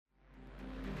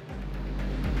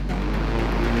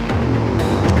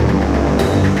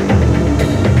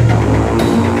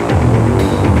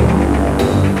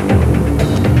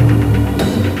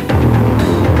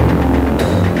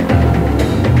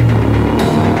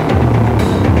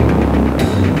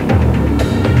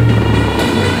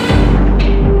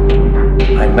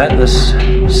met this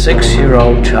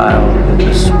 6-year-old child with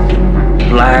this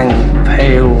blank,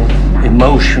 pale,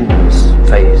 emotionless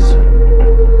face.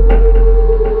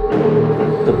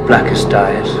 The blackest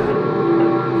eyes,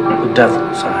 the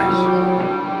devil's eyes.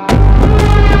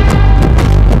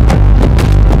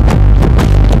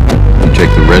 You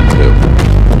take the red pill,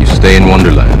 you stay in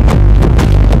Wonderland,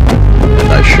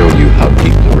 and I show you how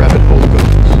deep the rabbit hole goes.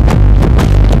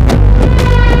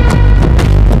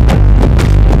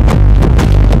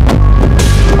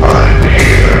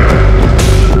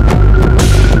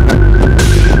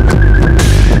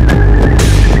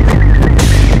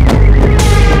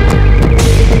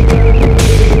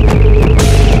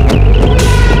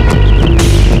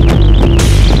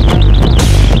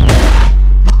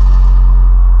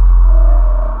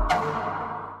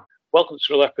 Welcome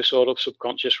to another episode of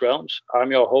Subconscious Realms.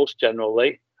 I'm your host, General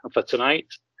Lee, and for tonight,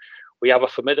 we have a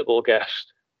formidable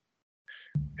guest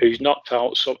who's knocked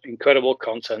out some incredible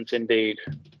content indeed.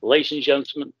 Ladies and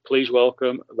gentlemen, please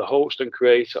welcome the host and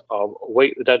creator of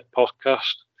Wake the Dead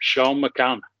podcast, Sean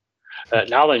McCann.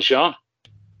 Now then, Sean.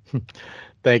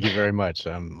 Thank you very much.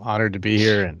 I'm honored to be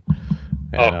here, and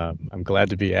I'm glad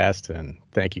to be asked, and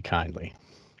thank you kindly.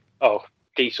 Oh,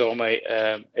 Dito, mate,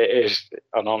 it is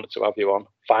an honor to have you on.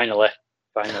 Finally.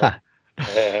 Yeah,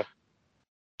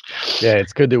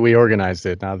 it's good that we organized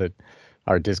it now that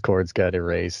our Discords got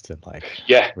erased and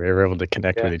we were able to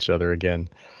connect with each other again.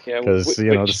 Yeah, because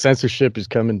the censorship is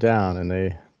coming down and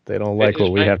they don't like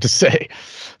what we have to say.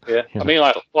 Yeah, I mean,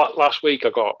 like last week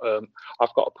I've got a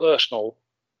personal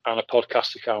and a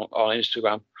podcast account on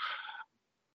Instagram,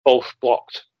 both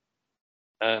blocked,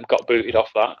 got booted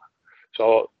off that.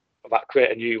 So that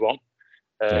create a new one,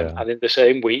 and in the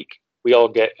same week we all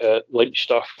get lynched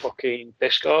off fucking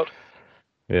Discord.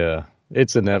 Yeah,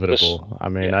 it's inevitable. I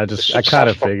mean, I kind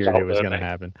of figured it was going to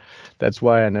happen. That's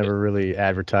why I never really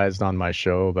advertised on my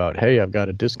show about, hey, I've got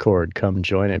a Discord, come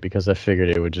join it, because I figured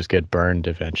it would just get burned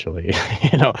eventually.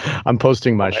 I'm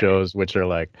posting my shows, which are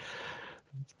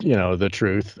the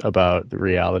truth about the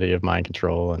reality of mind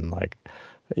control, and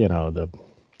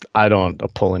I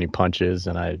don't pull any punches,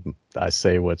 and I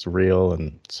say what's real,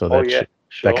 and so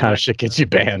that kind of shit gets you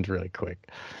banned really quick.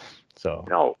 So,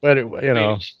 but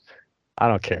I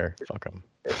don't care. Fuck them.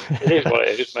 It is what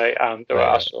it is, mate. And there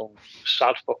are some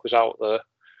sad fuckers out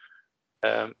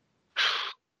there.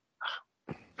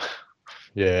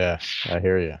 Yeah, I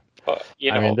hear you. But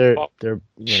I mean, they're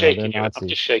shaking. They're I'm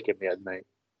just shaking my head, mate.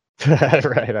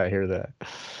 Right, I hear that.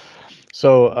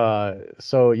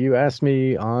 So you asked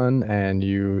me on, and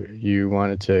you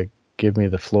wanted to give me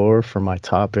the floor for my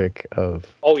topic of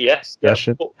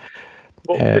discussion. Yeah.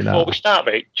 But before we start,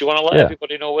 mate, do you want to let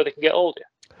everybody know where they can get hold of you?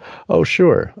 Oh,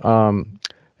 sure.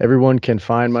 Everyone can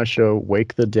find my show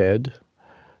Wake the Dead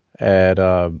at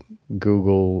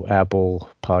Google, Apple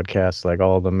Podcasts, like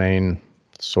all the main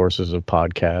sources of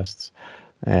podcasts,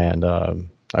 and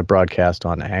I broadcast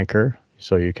on Anchor,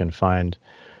 so you can find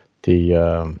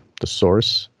the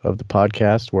source of the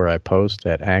podcast where I post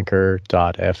at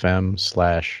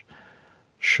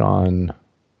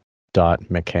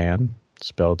anchor.fm/Sean.McCann,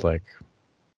 spelled like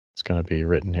it's going to be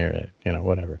written here at,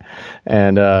 whatever.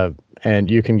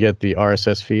 And you can get the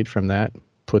RSS feed from that,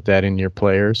 put that in your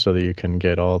player so that you can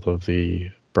get all of the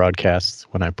broadcasts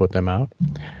when I put them out.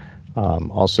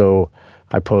 Also,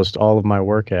 I post all of my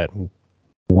work at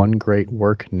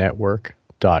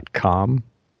onegreatworknetwork.com.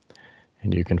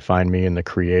 And you can find me in the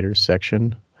creators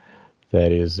section.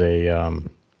 That is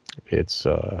it's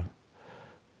a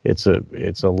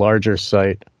larger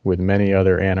site with many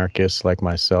other anarchists like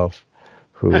myself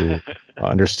who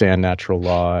understand natural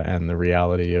law and the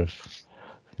reality of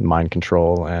mind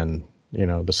control and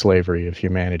the slavery of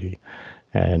humanity.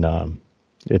 And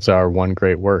it's our one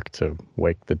great work to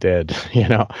wake the dead.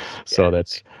 So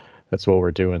that's what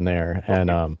we're doing there. And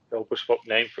dope as fuck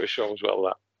name for a show as well.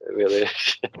 That. It really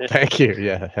is. Thank you.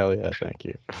 Yeah, hell yeah, thank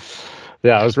you.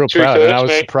 Yeah, I was real proud, and I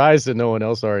was surprised that no one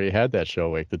else already had that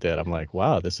show, Wake the Dead. I'm like,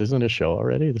 wow, this isn't a show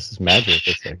already? This is magic.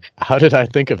 It's like, how did I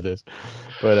think of this?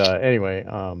 But anyway,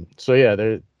 so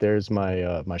yeah, there's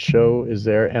my my show is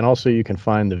there, and also you can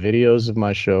find the videos of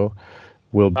my show.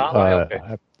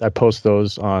 I post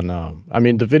those on. I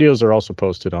mean, the videos are also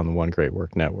posted on the One Great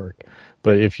Work Network.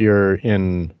 But if you're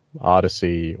in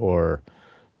Odyssey or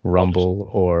Rumble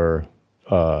or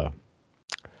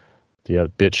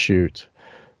BitChute,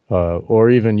 or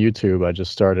even YouTube. I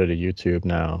just started a YouTube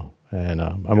now, and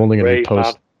I'm only going to be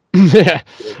posting.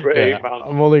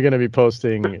 I'm only going to be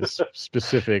posting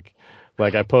specific,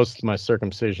 like I post my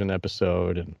circumcision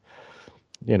episode, and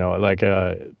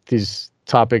these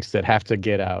topics that have to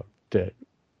get out.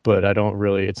 But I don't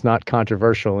really. It's not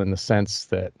controversial in the sense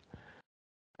that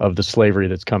the slavery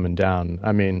that's coming down.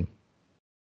 I mean,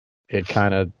 it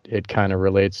kind of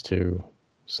relates to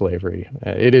slavery.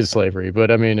 It is slavery,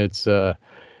 but I mean, it's not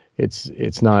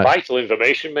vital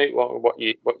information, mate. What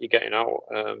you're getting out.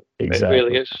 Exactly. It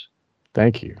really is.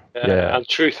 Thank you. Yeah. And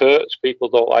truth hurts. People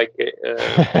don't like it.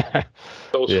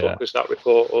 Those fuckers that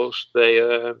report us, they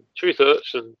truth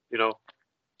hurts, and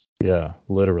Yeah,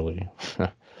 literally.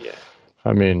 Yeah.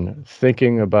 I mean,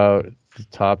 thinking about the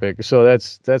topic. So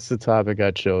that's the topic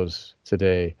I chose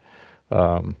today,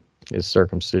 is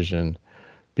circumcision,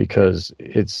 because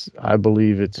I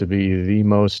believe it to be the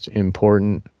most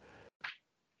important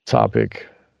topic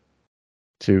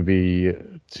to be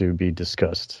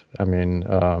discussed. I mean,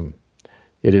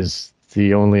 it is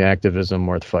the only activism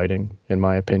worth fighting, in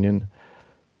my opinion,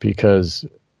 because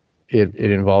it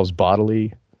involves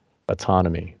bodily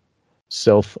autonomy,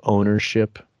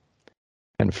 self-ownership,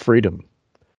 and freedom.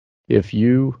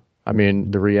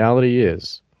 The reality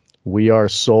is, we are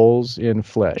souls in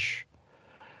flesh,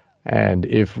 and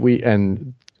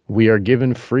we are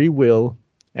given free will,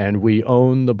 and we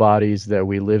own the bodies that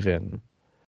we live in.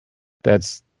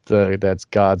 That's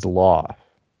God's law.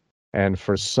 And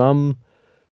for some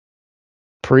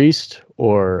priest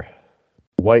or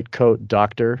white coat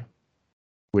doctor,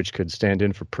 which could stand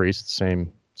in for priest,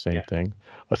 same thing,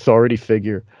 authority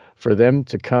figure, for them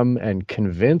to come and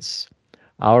convince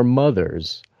our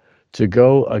mothers to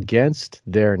go against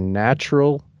their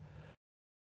natural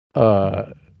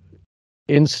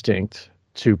instinct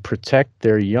to protect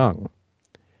their young.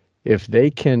 If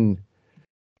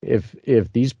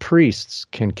these priests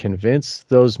can convince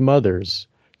those mothers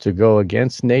to go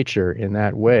against nature in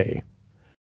that way,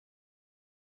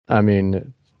 I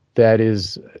mean, that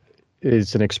is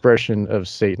an expression of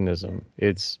Satanism.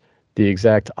 It's the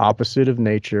exact opposite of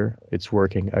nature. It's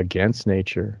working against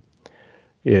nature.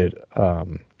 It's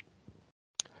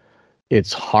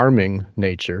harming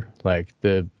nature. Like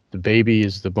the baby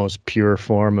is the most pure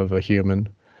form of a human.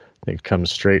 It comes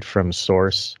straight from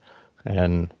source,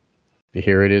 and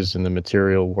here it is in the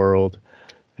material world,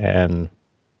 and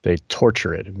they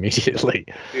torture it immediately.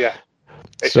 Yeah.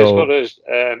 It's as good as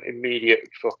immediate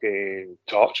fucking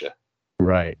torture.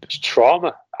 Right. It's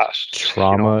trauma. That's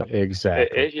trauma,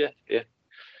 exactly. It is, yeah.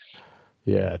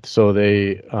 Yeah. So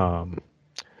we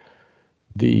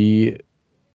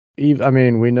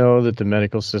know that the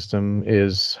medical system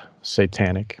is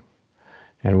satanic,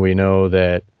 and we know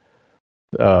that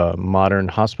modern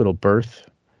hospital birth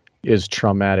is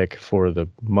traumatic for the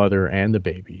mother and the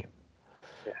baby.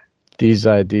 Yeah. These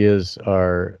ideas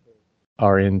are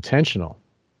intentional,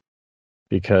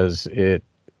 because it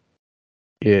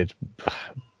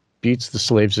beats the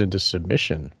slaves into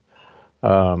submission.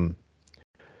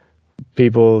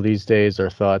 People these days are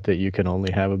thought that you can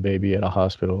only have a baby at a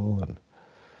hospital, and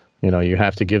you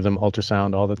have to give them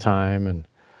ultrasound all the time, and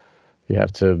you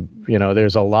have to,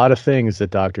 there's a lot of things that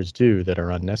doctors do that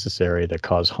are unnecessary, that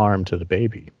cause harm to the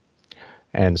baby.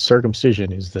 And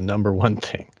circumcision is the number one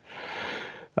thing.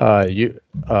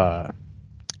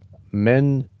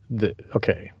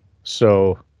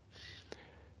 So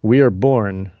we are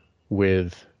born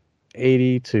with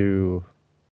 80 to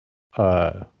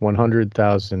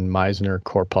 100,000 Meissner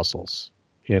corpuscles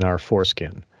in our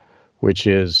foreskin, which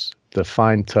is the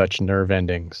fine touch nerve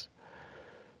endings.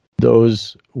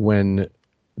 That's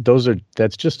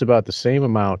just about the same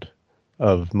amount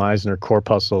of Meissner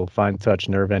corpuscle fine touch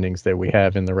nerve endings that we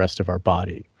have in the rest of our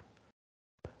body.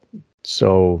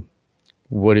 So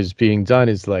what is being done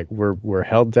is, like, we're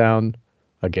held down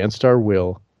against our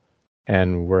will,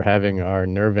 and we're having our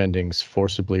nerve endings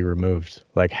forcibly removed,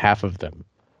 like half of them.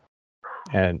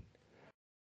 And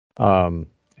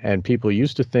people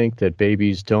used to think that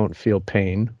babies don't feel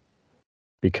pain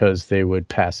because they would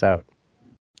pass out.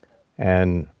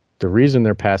 And the reason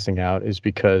they're passing out is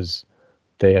because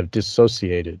they have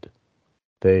dissociated.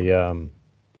 They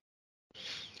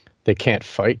can't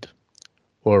fight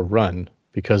or run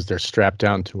because they're strapped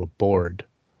down to a board.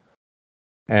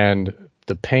 And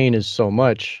the pain is so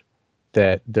much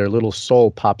that their little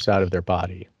soul pops out of their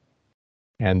body,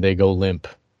 and they go limp.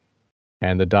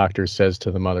 And the doctor says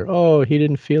to the mother, "Oh, he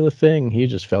didn't feel a thing. He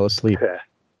just fell asleep."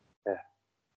 Yeah.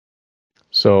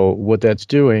 So what that's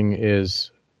doing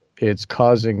is it's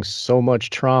causing so much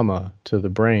trauma to the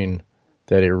brain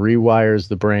that it rewires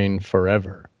the brain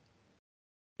forever.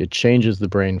 It changes the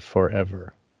brain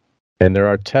forever. And there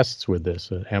are tests with this,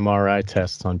 MRI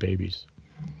tests on babies.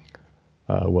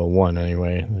 One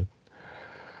anyway.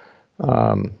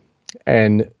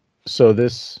 And so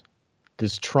this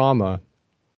trauma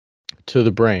to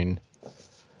the brain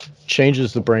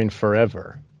changes the brain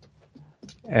forever.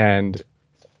 And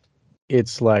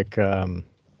it's like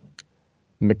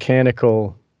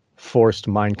mechanical forced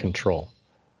mind control.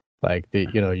 Like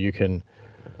there's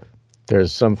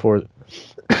some for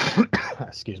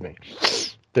excuse me.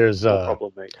 There's no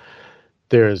problem, mate.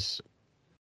 There's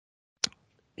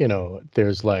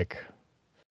there's like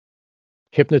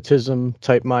hypnotism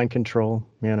type mind control,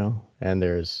 and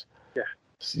there's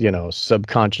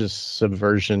subconscious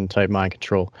subversion type mind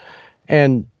control,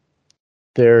 and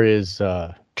there is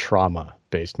trauma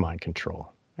based mind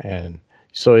control. And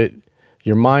so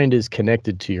your mind is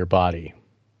connected to your body.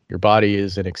 Your body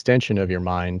is an extension of your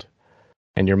mind,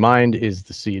 and your mind is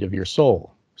the seat of your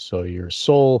soul. So your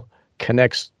soul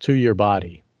connects to your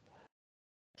body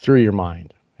through your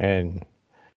mind. And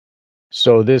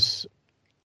so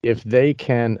if they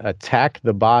can attack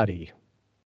the body,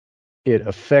 it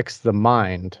affects the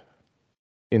mind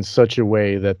in such a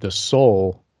way that the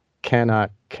soul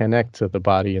cannot connect to the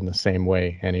body in the same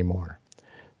way anymore.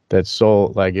 That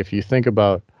soul, like if you think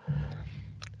about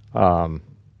the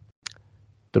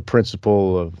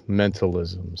principle of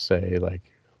mentalism, say like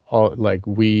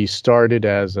we started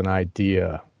as an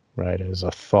idea, right, as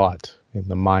a thought in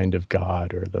the mind of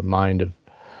God or the mind of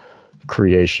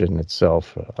creation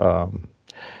itself.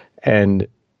 And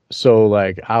so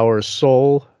like our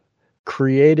soul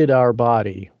created our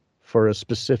body for a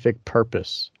specific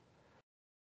purpose.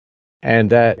 And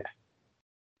that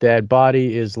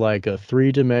body is like a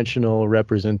three-dimensional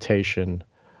representation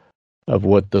of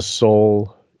what the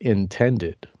soul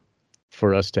intended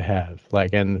for us to have.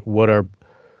 Like, and what our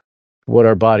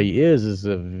body is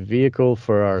a vehicle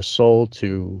for our soul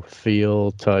to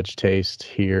feel, touch, taste,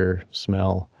 hear,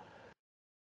 smell.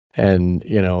 And,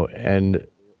 and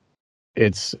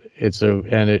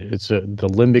the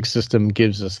limbic system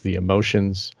gives us the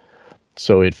emotions.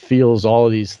 So it feels all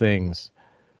of these things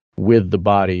with the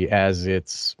body as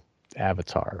its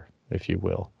avatar, if you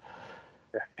will.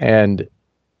 Yeah. And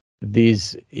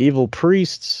these evil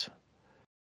priests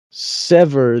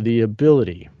sever the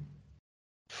ability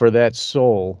for that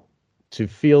soul to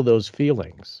feel those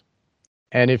feelings.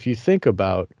 And if you think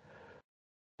about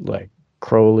like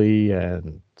Crowley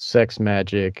and sex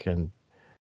magic, and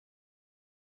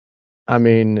I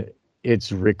mean,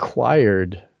 it's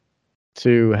required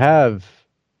to have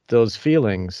those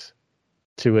feelings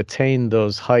to attain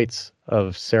those heights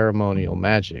of ceremonial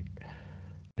magic.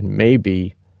 And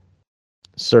maybe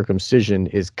circumcision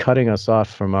is cutting us off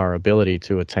from our ability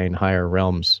to attain higher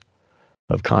realms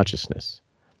of consciousness.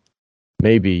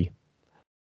 Maybe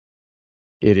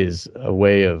it is a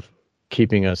way of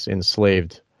keeping us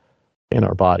enslaved in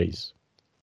our bodies.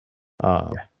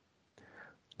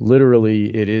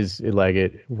 Literally, it is like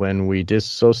it when we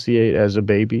dissociate as a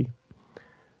baby,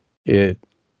 it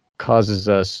causes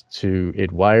us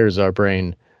it wires our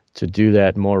brain to do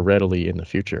that more readily in the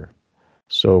future.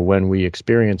 So when we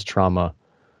experience trauma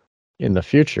in the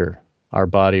future, our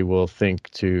body will think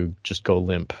to just go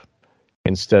limp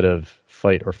instead of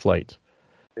fight or flight.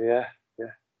 Yeah.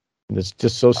 This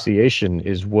dissociation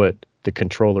is what the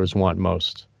controllers want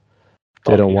most.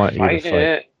 They don't want you to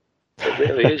fight. It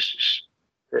really is.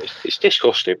 It's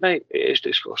disgusting, mate. It is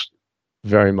disgusting.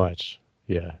 Very much.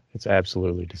 Yeah, it's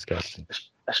absolutely disgusting.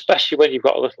 Especially when you've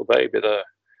got a little baby that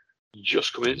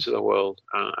just come into the world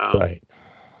and right.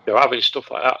 They're having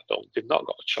stuff like that. They've not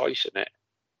got a choice in it.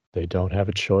 They don't have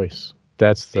a choice.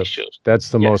 That's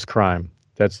the most crime.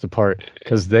 That's the part,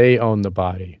 because they own the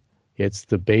body. It's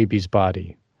the baby's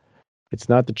body. It's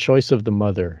not the choice of the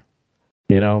mother.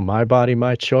 My body,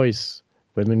 my choice.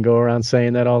 Women go around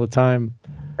saying that all the time.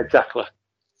 Exactly.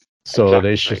 So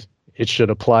it should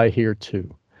apply here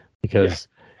too, because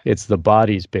it's the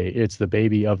body's baby. It's the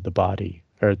baby of the body,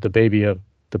 or the body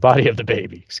of the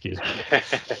baby. Excuse me.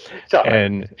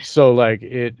 And so, like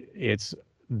it's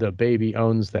the baby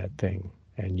owns that thing,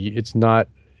 and it's not.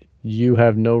 You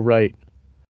have no right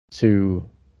to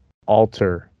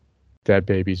alter that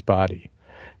baby's body.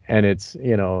 And it's,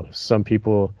 some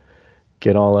people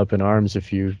get all up in arms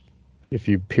if you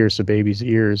pierce a baby's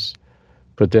ears,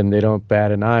 but then they don't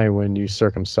bat an eye when you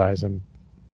circumcise them.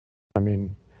 I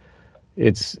mean,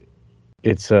 it's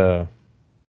a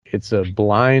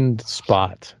blind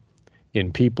spot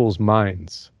in people's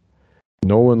minds.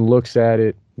 No one looks at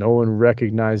it. No one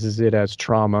recognizes it as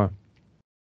trauma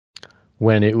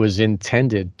when it was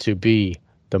intended to be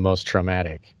the most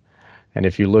traumatic. And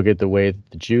if you look at the way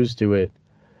that the Jews do it,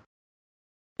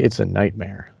 it's a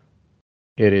nightmare.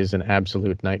 It is an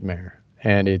absolute nightmare.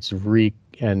 And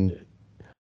and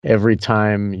every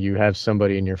time you have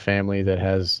somebody in your family that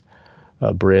has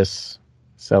a bris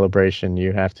celebration,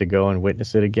 you have to go and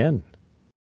witness it again.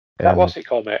 What's it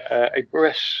called, mate? A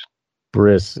bris?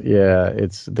 Bris, yeah.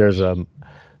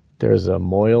 there's a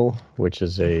moil, which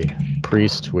is a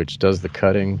priest which does the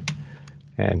cutting,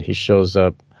 and he shows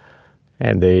up,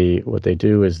 and what they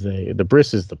do is the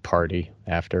bris is the party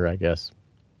after, I guess,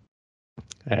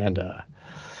 and mate,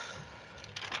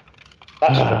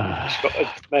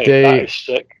 that is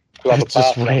sick. To have a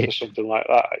party wait. after something like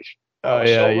that. Oh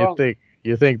yeah, so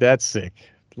you think that's sick?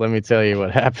 Let me tell you what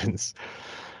happens.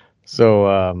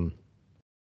 So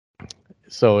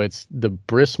so it's the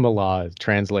bris milah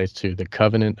translates to the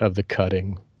covenant of the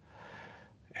cutting,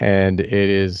 and it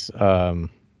is a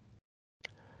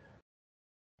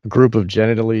group of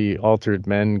genitally altered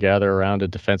men gather around a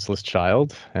defenseless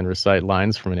child and recite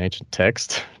lines from an ancient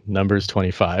text, Numbers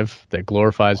 25, that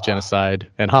glorifies genocide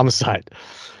and homicide.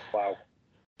 Wow.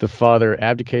 The father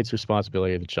abdicates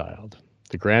responsibility of the child.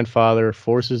 The grandfather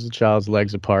forces the child's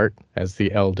legs apart as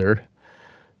the elder,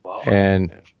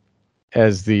 and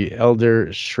as the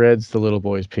elder shreds the little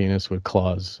boy's penis with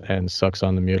claws and sucks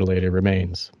on the mutilated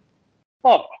remains.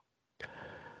 Oh.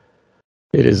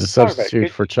 It is a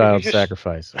substitute for child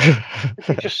sacrifice. Could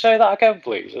you just say that again,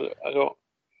 please? I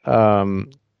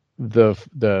don't.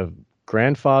 The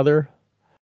grandfather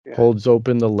holds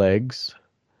open the legs,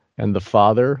 and the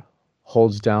father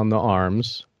holds down the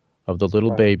arms of the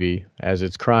little baby as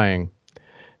it's crying,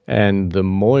 and the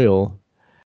moil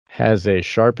has a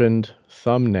sharpened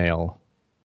thumbnail.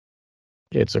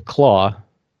 It's a claw,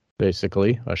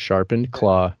 basically, a sharpened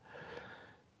claw,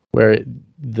 where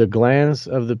the glands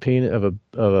of the penis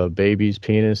of a baby's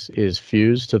penis is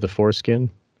fused to the foreskin.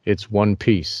 It's one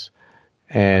piece,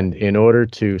 and in order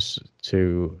to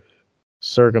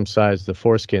circumcise the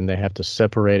foreskin, they have to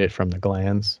separate it from the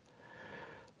glands.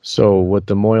 So what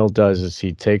the moil does is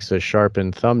he takes a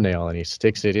sharpened thumbnail and he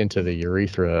sticks it into the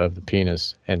urethra of the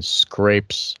penis and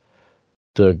scrapes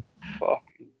the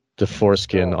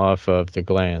foreskin off of the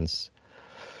glands.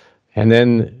 And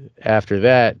then after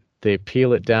that, they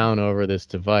peel it down over this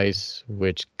device,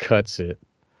 which cuts it.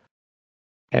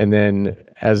 And then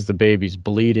as the baby's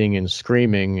bleeding and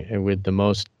screaming and with the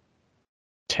most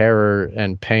terror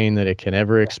and pain that it can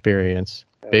ever experience,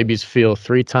 babies feel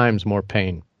 3 times more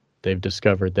pain. They've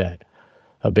discovered that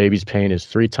a baby's pain is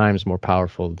 3 times more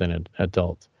powerful than an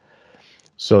adult.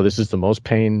 So this is the most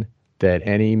pain that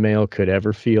any male could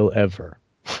ever feel, ever.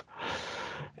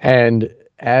 And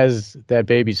as that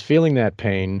baby's feeling that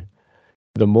pain,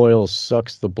 the moil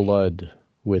sucks the blood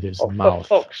with his mouth.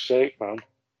 For fuck's sake, man.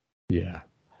 Yeah.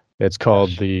 That's called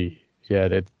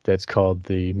that's called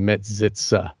the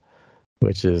metzitza,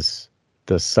 which is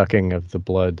the sucking of the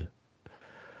blood.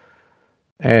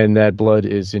 And that blood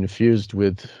is infused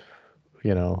with,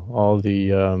 all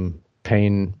the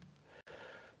pain,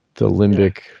 the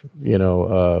limbic,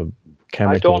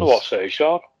 chemicals. I don't know what to say,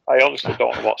 Sean. I honestly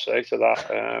don't know what to say to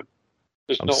that.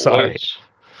 There's no sorry. words.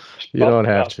 You don't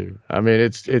have to. I mean,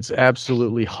 it's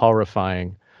absolutely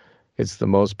horrifying. It's the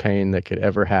most pain that could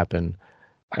ever happen.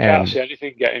 I can't see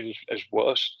anything getting as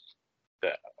worse.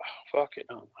 Fuck it,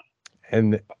 no.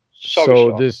 And sorry,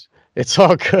 Sean. It's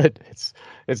all good.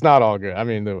 It's not all good. I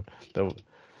mean,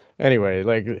 anyway,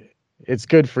 like, it's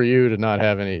good for you to not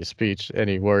have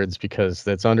any words, because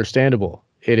that's understandable.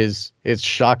 It's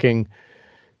shocking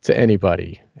to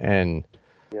anybody. And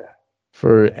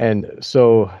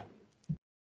so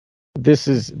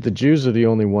the Jews are the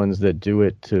only ones that do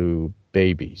it to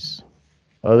babies.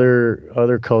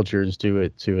 Other cultures do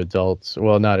it to adults.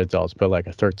 Well, not adults, but like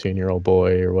a 13-year-old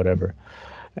boy or whatever.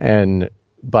 And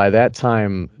by that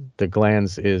time, the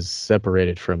glands is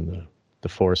separated from the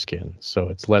foreskin, so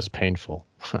it's less painful.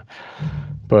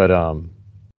 But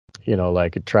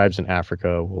like tribes in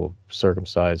Africa will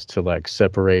circumcise to like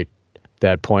separate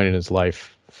that point in his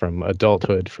life from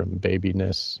adulthood, from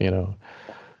babyness.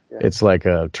 It's like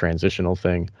a transitional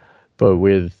thing. But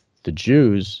with the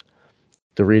Jews,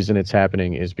 the reason it's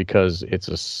happening is because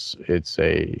it's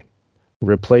a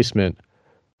replacement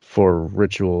for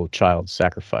ritual child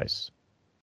sacrifice.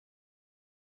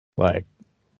 Like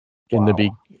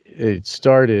it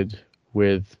started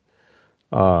with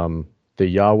the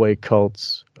Yahweh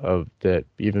cults of that.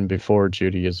 Even before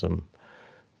Judaism,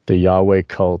 the Yahweh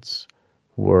cults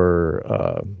were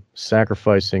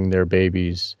sacrificing their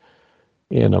babies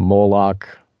in a Moloch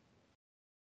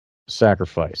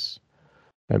sacrifice.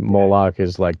 And Moloch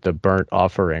is like the burnt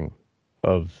offering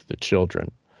of the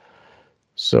children.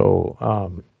 So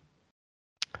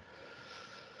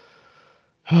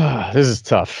this is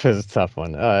tough. This is a tough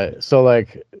one. So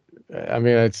like, I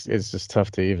mean, it's just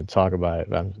tough to even talk about it.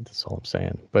 That's all I'm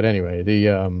saying. But anyway,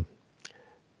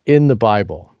 in the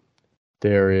Bible,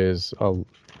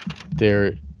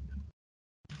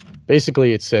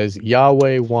 basically it says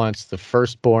Yahweh wants the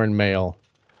firstborn male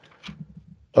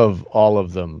of all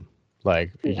of them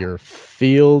Like your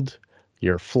field,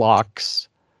 your flocks,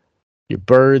 your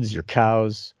birds, your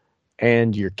cows,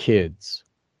 and your kids.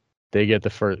 They get the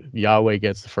first. Yahweh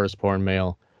gets the firstborn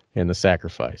male in the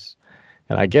sacrifice.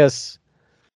 And I guess,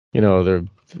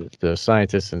 the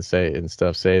scientists and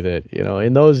stuff say that,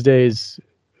 in those days,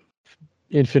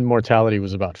 infant mortality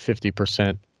was about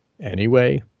 50%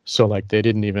 anyway. So like they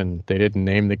didn't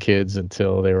name the kids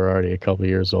until they were already a couple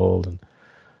years old, and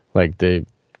like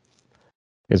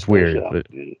it's weird.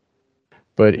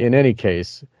 But in any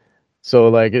case,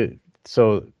 so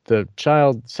the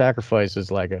child sacrifice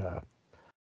is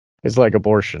it's like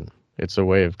abortion. It's a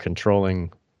way of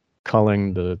culling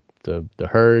the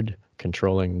herd,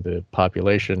 controlling the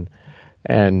population,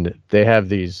 and they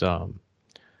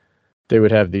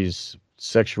would have these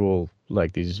sexual,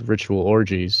 like these ritual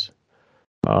orgies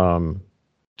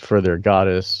for their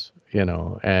goddess,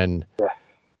 and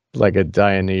like a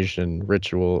Dionysian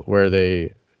ritual where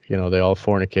they all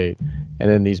fornicate, and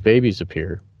then these babies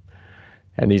appear,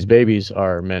 and these babies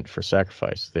are meant for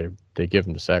sacrifice. They give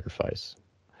them to sacrifice.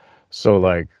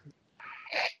 So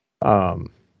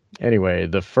anyway,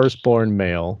 the firstborn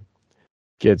male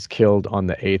gets killed on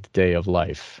the 8th day of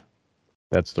life.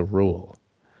 That's the rule.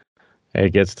 And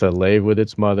it gets to lay with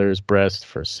its mother's breast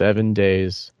for 7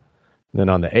 days. And then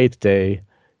on the 8th day,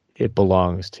 it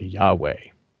belongs to Yahweh.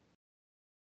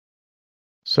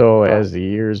 So as the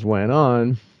years went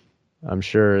on, I'm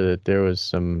sure that there was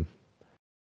some,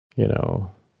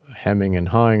 hemming and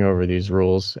hawing over these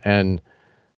rules. And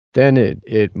then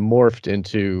it morphed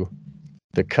into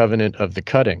the covenant of the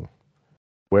cutting,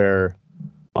 where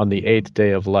on the 8th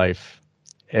day of life,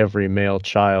 every male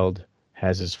child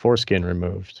has his foreskin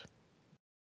removed.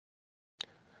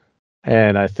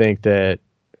 And I think that,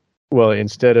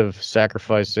 instead of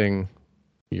sacrificing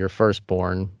your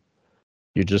firstborn,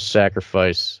 you just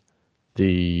sacrifice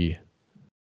the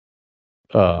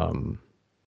I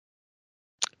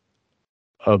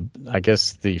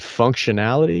guess the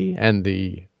functionality and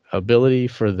the ability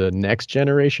for the next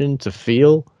generation to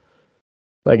feel.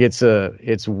 Like it's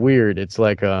weird. It's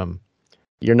like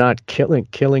you're not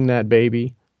killing that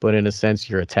baby, but in a sense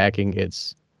you're attacking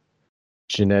its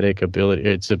genetic ability,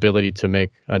 its ability to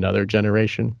make another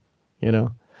generation,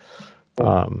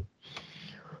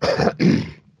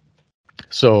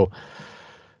 So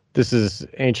this is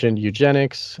ancient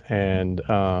eugenics, and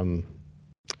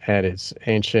it's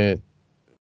ancient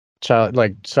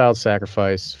child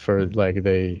sacrifice for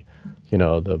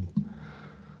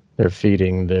they're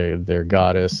feeding their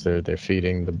goddess, they're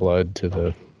feeding the blood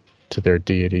to their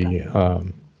deity,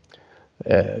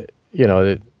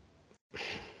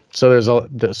 so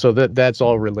that's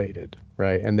all related,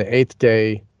 right? And the 8th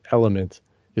day element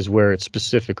is where it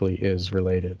specifically is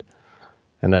related,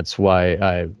 and that's why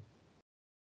I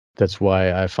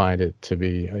find it to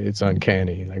be, it's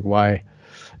uncanny. Like, why?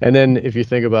 And then if you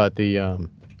think about the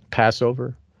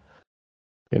Passover,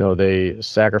 they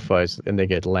sacrifice and they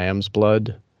get lamb's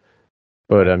blood,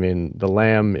 but I mean the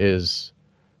lamb is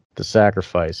the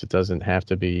sacrifice. It doesn't have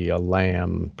to be a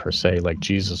lamb per se, like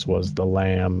Jesus was the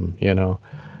lamb.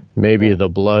 Maybe the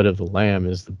blood of the lamb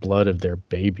is the blood of their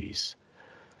babies.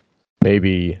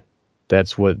 Maybe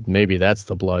that's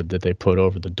the blood that they put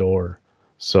over the door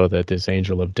so that this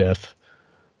angel of death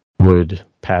would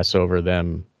pass over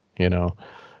them,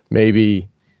 Maybe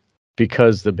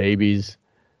because the babies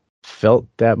felt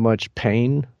that much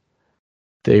pain,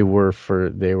 they were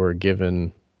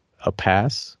given a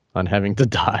pass on having to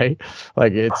die.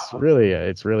 Like it's really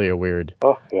a weird.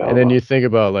 And then you think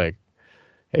about like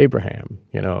Abraham,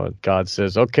 God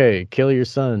says, okay, kill your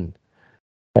son.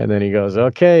 And then he goes,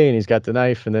 okay, and he's got the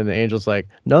knife, and then the angel's like,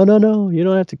 no, you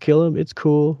don't have to kill him. It's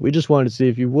cool. We just wanted to see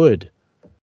if you would.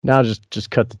 Now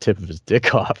just cut the tip of his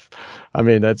dick off. I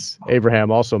mean, that's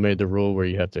Abraham also made the rule where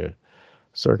you have to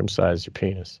circumcise your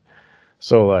penis.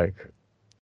 So like,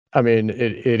 I mean,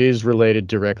 it is related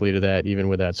directly to that, even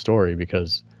with that story,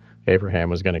 because Abraham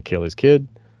was going to kill his kid,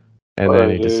 and then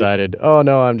he decided, oh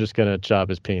no, I'm just going to chop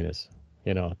his penis,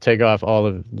 take off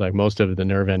most of the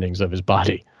nerve endings of his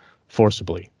body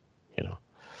forcibly,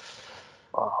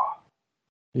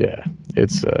 Yeah,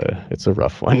 it's a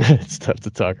rough one. It's tough to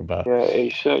talk about. Yeah,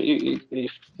 it's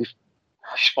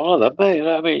one of them, mate.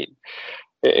 I mean,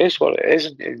 it is what it is,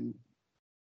 and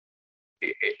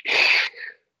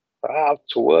how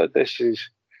to word this is,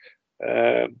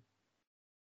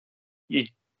 you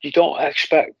don't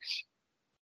expect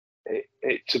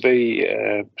it to be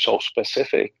so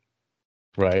specific,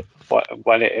 right?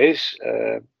 When it is,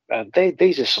 and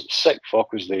these are some sick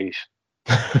fuckers. These,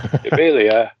 it really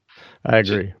are. I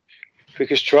agree.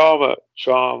 Because trauma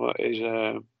is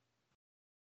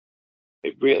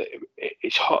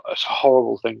it's a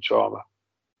horrible thing, trauma.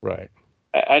 Right.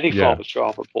 Any form of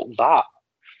trauma, but that.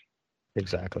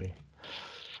 Exactly.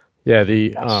 Yeah,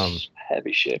 that's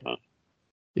heavy shit, man.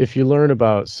 If you learn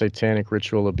about satanic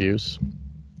ritual abuse,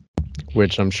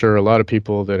 which I'm sure a lot of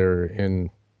people that are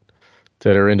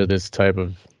into this type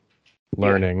of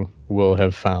learning will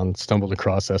have stumbled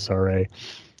across SRA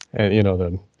and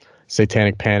the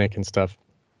satanic panic and stuff.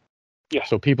 Yeah.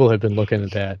 So people have been looking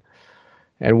at that.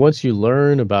 And once you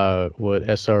learn about what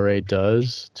SRA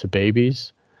does to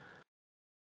babies,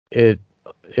 it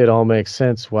all makes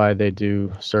sense why they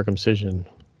do circumcision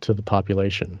to the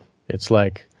population. It's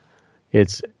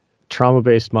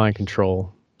trauma-based mind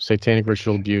control, satanic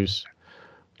ritual abuse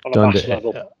done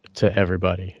to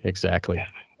everybody. Exactly. Yeah.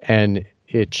 And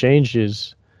it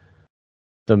changes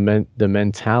the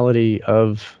mentality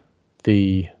of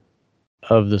the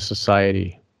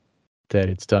society that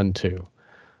it's done to.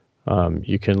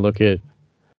 You can look at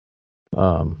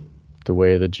the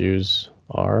way the Jews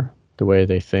are, the way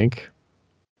they think.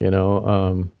 They've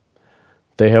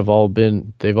all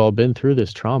been through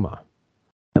this trauma.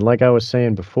 And like I was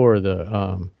saying before,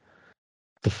 the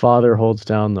father holds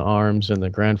down the arms and the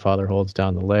grandfather holds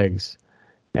down the legs,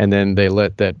 and then they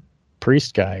let that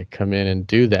priest guy come in and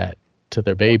do that to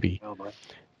their baby.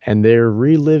 And they're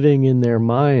reliving in their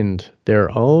mind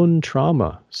their own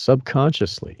trauma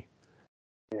subconsciously.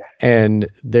 Yeah. And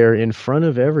they're in front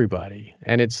of everybody.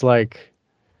 And it's like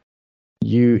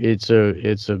it's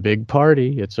a big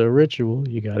party, it's a ritual.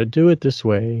 You got to do it this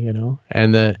way,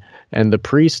 And the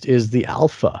priest is the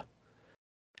alpha.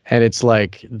 And it's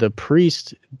like the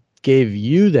priest gave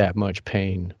you that much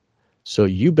pain, so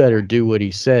you better do what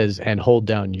he says and hold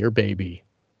down your baby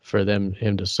for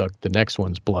him to suck the next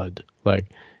one's blood. Like,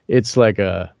 it's like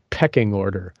a pecking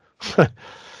order to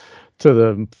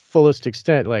the fullest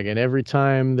extent. Like, and every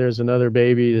time there's another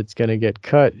baby that's going to get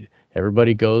cut,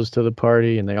 everybody goes to the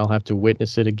party and they all have to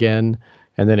witness it again.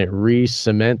 And then it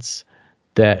re-cements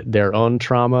that their own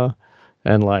trauma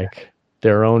and like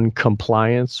their own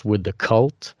compliance with the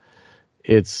cult.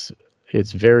 It's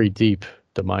very deep,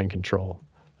 the mind control.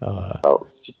 Well,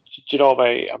 do you know,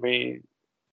 mate? I mean,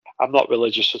 I'm not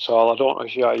religious at all. I don't know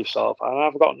if you are yourself, and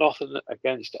I've got nothing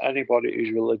against anybody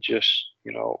who's religious. A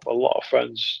lot of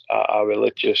friends are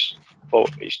religious, but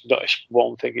it's not. It's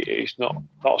one thing. It's not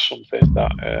something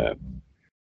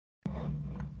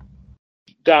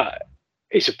that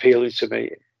is appealing to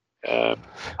me.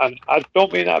 And I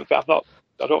don't mean that.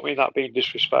 I don't mean that being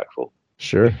disrespectful.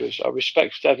 Sure. Because I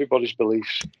respect everybody's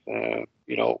beliefs.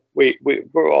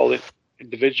 We're all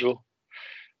individual.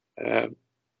 The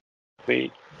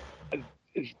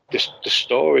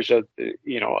stories of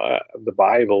the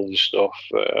Bible and stuff.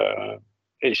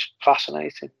 It's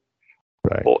fascinating.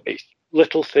 Right. But it's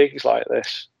little things like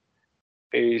this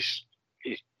is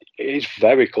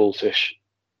very cultish.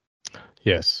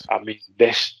 Yes. I mean,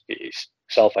 this is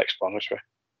self-explanatory.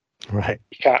 Right.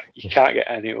 You can't get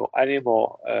any more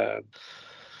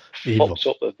fucked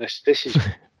up than this. This is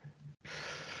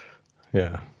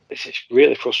yeah. This is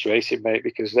really frustrating, mate,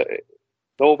 because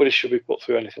nobody should be put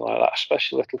through anything like that,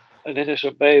 especially an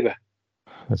innocent baby.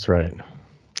 That's right.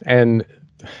 And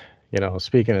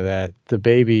speaking of that, the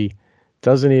baby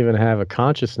doesn't even have a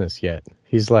consciousness yet.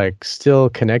 He's like still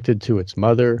connected to its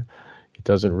mother. It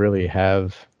doesn't really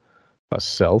have a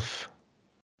self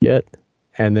yet.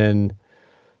 And then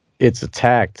it's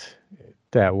attacked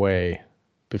that way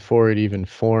before it even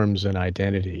forms an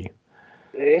identity.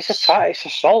 It's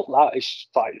assault. That is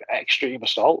like extreme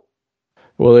assault.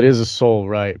 Well, it is a soul,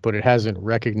 right? But it hasn't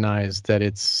recognized that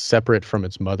it's separate from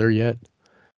its mother yet,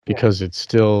 because it's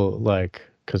still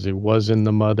because it was in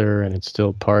the mother and it's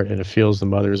still part, and it feels the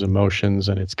mother's emotions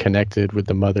and it's connected with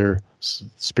the mother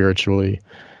spiritually.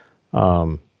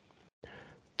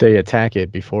 They attack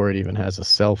it before it even has a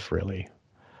self, really.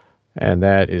 And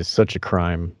that is such a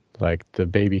crime. Like, the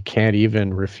baby can't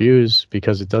even refuse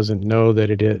because it doesn't know that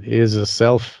it is a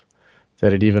self,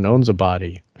 that it even owns a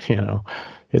body.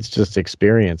 It's just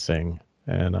experiencing,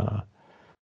 and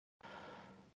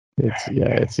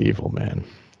it's evil, man.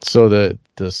 So the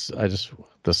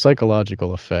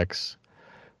psychological effects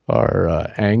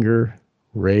are anger,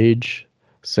 rage,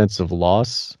 sense of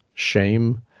loss,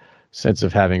 shame, sense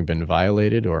of having been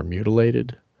violated or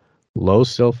mutilated, low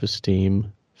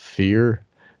self-esteem, fear,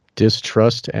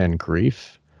 distrust and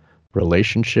grief,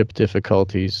 relationship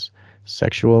difficulties,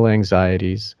 sexual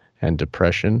anxieties and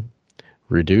depression,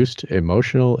 reduced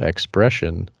emotional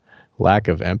expression, lack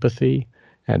of empathy,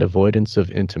 and avoidance of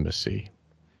intimacy.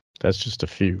 That's just a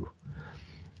few.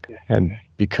 And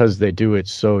because they do it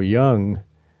so young,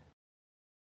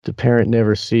 the parent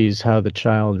never sees how the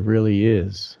child really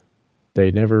is.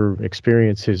 They never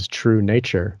experience his true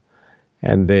nature,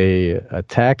 and they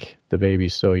attack the baby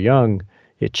so young,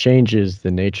 it changes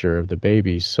the nature of the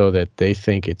baby so that they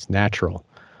think it's natural.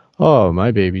 Oh, my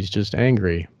baby's just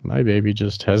angry. My baby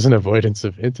just has an avoidance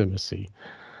of intimacy.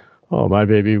 Oh, my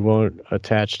baby won't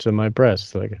attach to my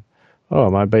breast. Like, oh,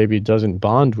 my baby doesn't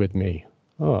bond with me.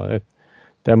 Oh,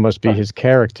 that must be his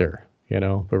character, you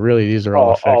know. But really, these are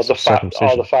all effects of circumcision.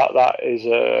 Or the fact that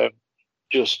is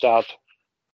just had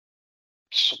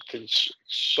something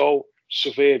so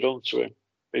severe done to him.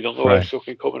 He don't know where it's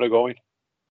fucking coming or going.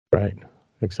 Right.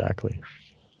 Exactly.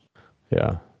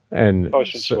 Yeah. And I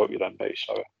was going to you then, mate.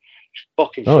 Sorry. It's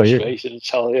fucking frustrating to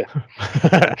tell you.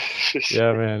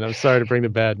 Yeah, man. I'm sorry to bring the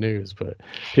bad news, but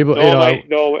people. No, mate,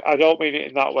 no, I don't mean it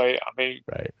in that way. I mean,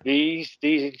 these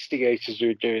instigators who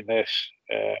are doing this,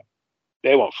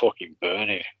 they want fucking burn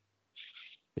it.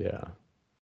 Yeah.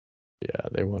 Yeah,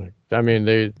 they want to. I mean,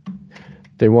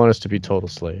 they want us to be total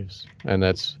slaves, and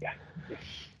that's. Yeah.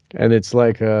 And it's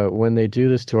like when they do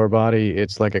this to our body,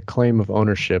 it's like a claim of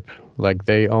ownership. Like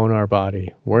they own our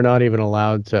body. We're not even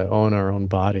allowed to own our own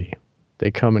body.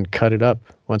 They come and cut it up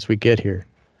once we get here.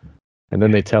 And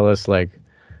then they tell us like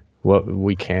what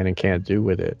we can and can't do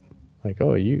with it. Like,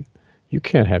 oh, you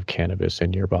can't have cannabis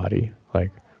in your body.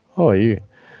 Like, oh, you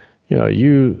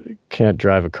can't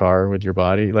drive a car with your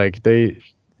body. Like they're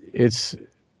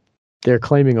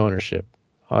claiming ownership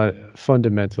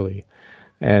fundamentally.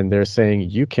 And they're saying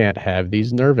you can't have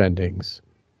these nerve endings.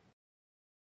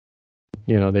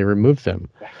 You know, they remove them.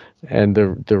 And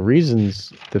the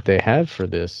reasons that they have for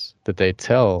this, that they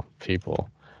tell people,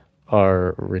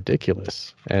 are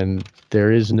ridiculous. And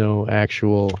there is no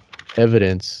actual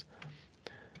evidence.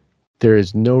 There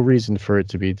is no reason for it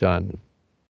to be done.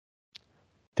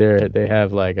 They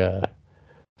have like a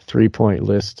 3-point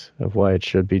list of why it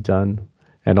should be done.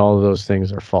 And all of those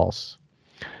things are false.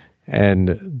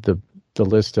 And the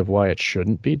list of why it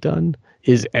shouldn't be done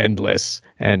is endless,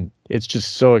 and it's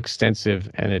just so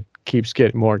extensive, and it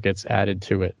gets added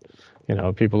to it. You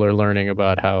know, people are learning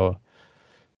about how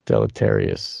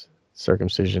deleterious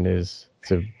circumcision is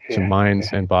to minds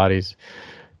and bodies.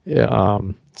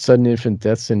 Sudden infant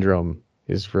death syndrome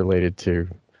is related to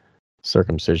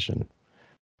circumcision.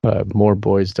 More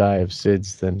boys die of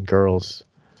SIDS than girls.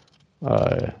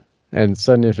 And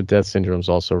sudden infant death syndrome is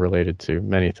also related to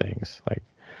many things, like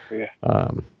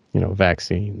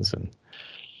vaccines and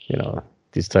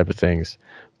these type of things.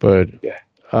 But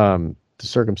the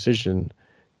circumcision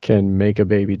can make a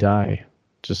baby die.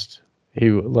 Just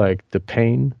the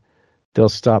pain, they'll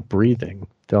stop breathing.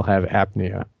 They'll have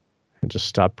apnea and just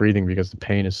stop breathing because the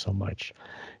pain is so much.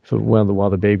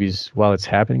 While it's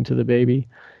happening to the baby,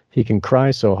 he can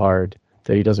cry so hard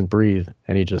that he doesn't breathe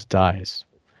and he just dies.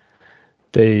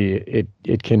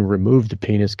 It can remove the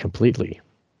penis completely.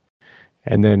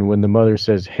 And then when the mother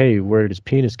says, "Hey, where did his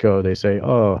penis go?" they say,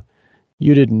 "Oh,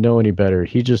 you didn't know any better.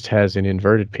 He just has an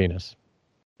inverted penis.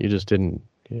 You just didn't."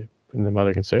 And the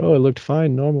mother can say, "Oh, it looked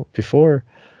fine, normal before."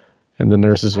 And the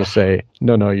nurses will say,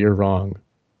 No, you're wrong.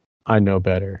 I know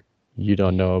better. You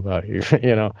don't know about you."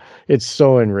 It's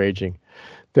so enraging.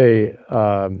 It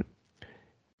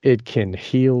can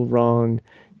heal wrong.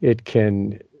 It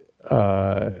can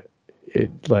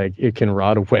it can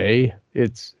rot away.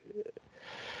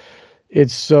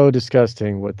 It's so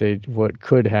disgusting what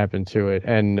could happen to it.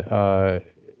 And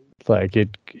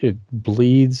it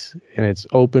bleeds, and it's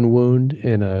open wound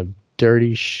in a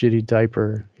dirty, shitty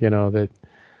diaper, that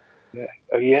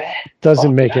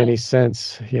doesn't make any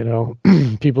sense.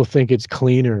 People think it's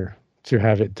cleaner to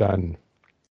have it done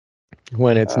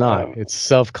when it's not. It's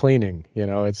self-cleaning.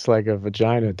 It's like a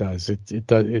vagina does.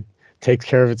 It takes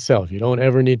care of itself. You don't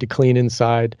ever need to clean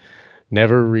inside.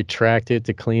 Never retract it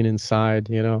to clean inside.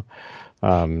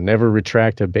 Never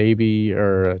retract a baby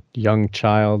or a young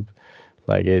child.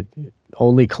 Like it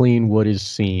only clean what is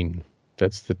seen.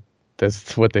 That's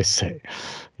what they say.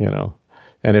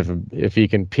 And if you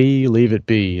can pee, leave it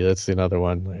be. That's another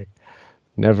one. Like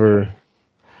never.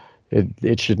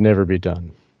 It should never be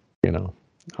done. Do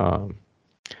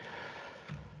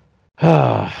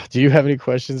you have any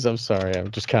questions? I'm sorry,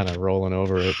 I'm just kind of rolling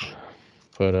over it.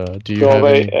 But do you have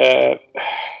any?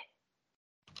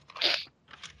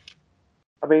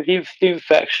 I mean, the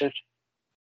infection.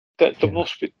 There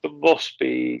must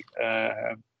be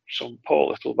some poor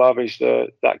little babies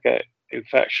that get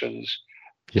infections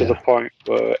to the point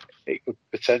where it could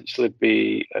potentially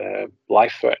be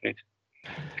life-threatening.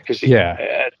 Because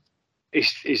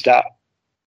is that?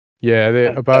 Yeah,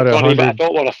 about 100. I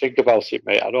don't want to think about it,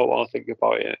 mate. I don't want to think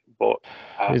about it, but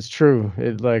it's true.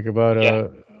 It like about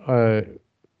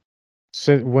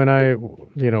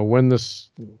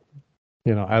when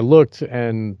I looked,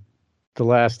 and the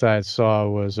last I saw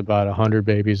was about 100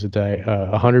 babies a day.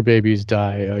 100 babies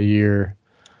die a year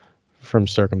from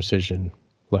circumcision.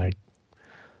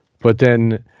 But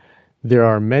then there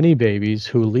are many babies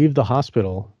who leave the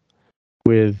hospital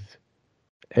with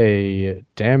a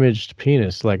damaged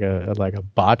penis, like a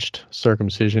botched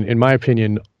circumcision. In my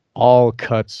opinion, all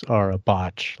cuts are a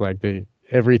botch.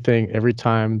 Every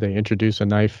time they introduce a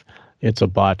knife, it's a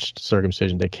botched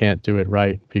circumcision. They can't do it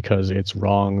right because it's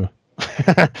wrong.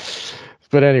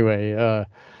 But anyway,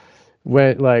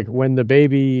 when the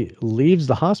baby leaves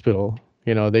the hospital,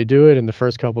 they do it in the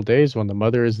first couple days when the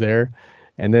mother is there,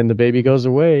 and then the baby goes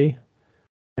away,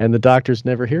 and the doctors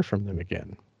never hear from them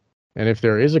again. And if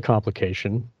there is a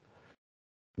complication,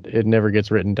 it never gets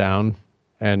written down,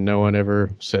 and no one ever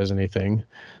says anything.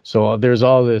 So there's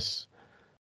all this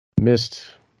missed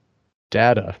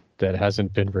data that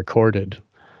hasn't been recorded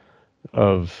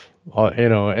of,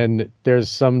 and there's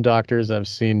some doctors, I've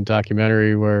seen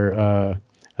documentary where a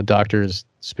doctor is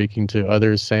speaking to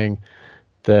others saying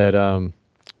that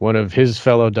one of his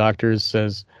fellow doctors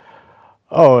says,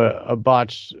 oh, a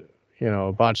botched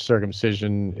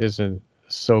circumcision isn't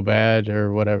so bad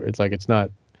or whatever. It's like, it's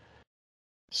not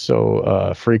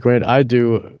so frequent.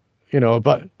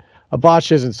 But a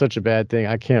botch isn't such a bad thing.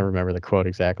 I can't remember the quote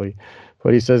exactly,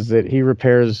 but he says that he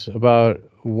repairs about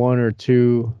 1 or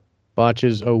 2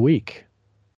 botches a week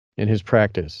in his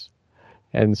practice.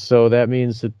 And so that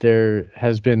means that there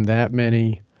has been that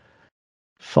many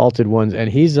faulted ones, and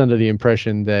he's under the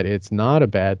impression that it's not a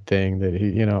bad thing, that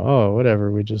he, oh,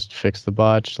 whatever, we just fix the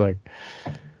botch.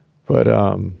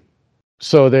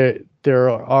 So there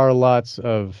are lots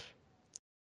of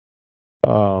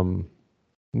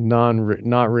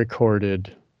not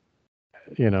recorded,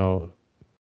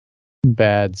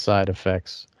 bad side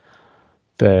effects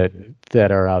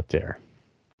that are out there,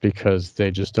 because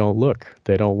they just don't look.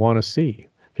 They don't want to see,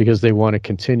 because they want to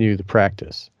continue the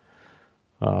practice.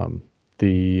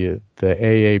 The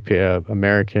AAP,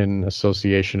 American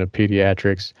Association of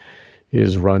Pediatrics,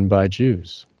 is run by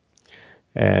Jews.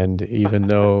 And even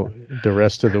though the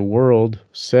rest of the world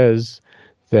says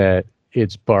that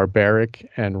it's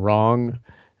barbaric and wrong,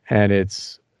 and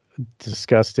it's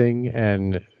disgusting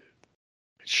and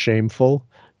shameful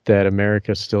that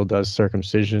America still does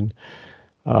circumcision,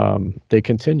 they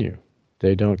continue.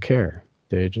 They don't care.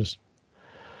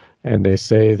 And they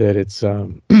say that it's,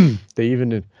 they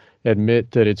even admit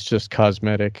that it's just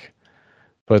cosmetic,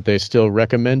 but they still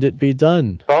recommend it be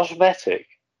done. Cosmetic?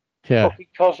 Yeah. Fucking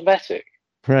cosmetic?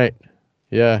 Right.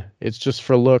 Yeah. It's just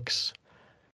for looks.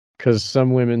 Because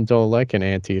some women don't like an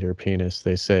anteater penis.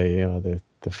 They say,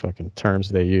 the fucking terms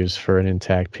they use for an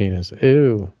intact penis.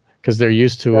 Ew. Because they're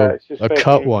used to a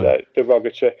cut one.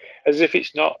 Derogatory. As if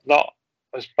it's not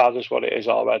as bad as what it is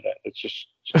already. It's just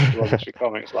derogatory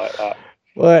comments like that.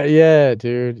 Well, yeah,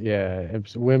 dude. Yeah.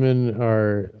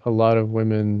 A lot of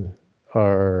women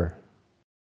are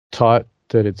taught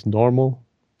that it's normal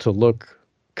to look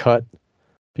cut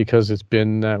because it's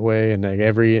been that way. And like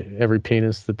every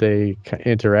penis that they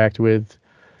interact with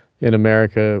in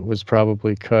America was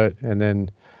probably cut. And then,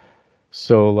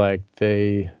 so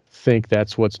they think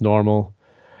that's what's normal.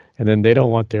 And then they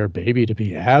don't want their baby to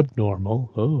be abnormal.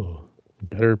 Oh,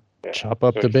 better chop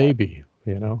up the baby,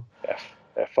 Yeah,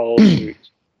 follow suit.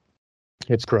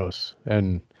 It's gross.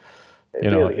 And it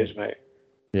really is, mate.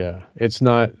 Yeah, it's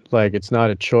not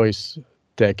a choice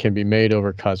that can be made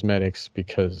over cosmetics,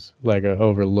 because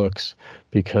over looks,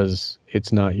 because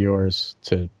it's not yours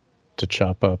to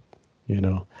chop up. It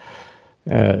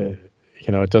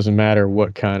doesn't matter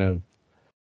what kind of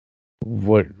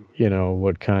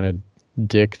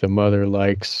dick the mother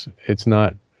likes. It's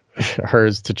not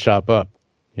hers to chop up,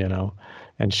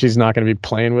 and she's not going to be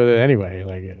playing with it anyway.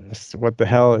 What the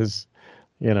hell is,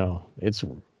 it's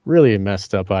really a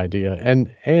messed up idea.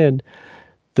 And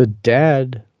the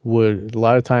dad a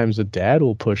lot of times the dad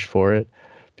will push for it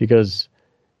because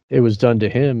it was done to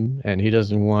him and he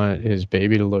doesn't want his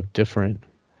baby to look different.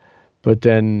 But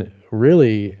then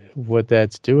really what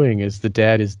that's doing is the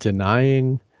dad is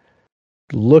denying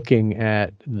looking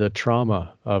at the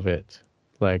trauma of it,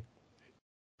 by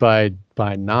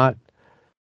not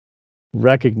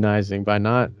recognizing, by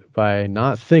not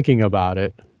thinking about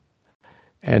it,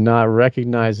 and not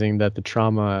recognizing that the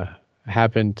trauma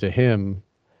happened to him.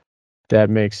 That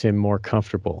makes him more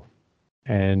comfortable,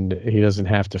 and he doesn't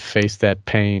have to face that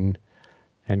pain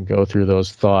and go through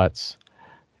those thoughts.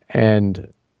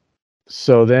 And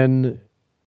so then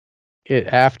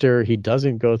after he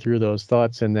doesn't go through those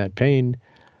thoughts and that pain,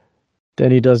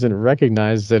 then he doesn't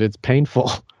recognize that it's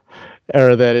painful.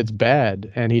 or that it's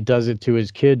bad, and he does it to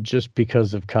his kid just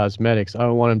because of cosmetics. I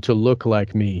don't want him to look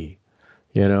like me,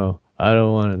 you know. I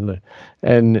don't want to,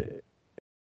 and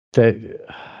that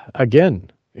again,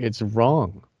 it's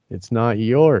wrong. It's not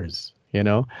yours, you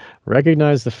know.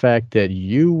 Recognize the fact that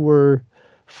you were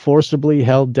forcibly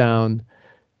held down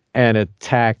and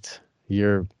attacked.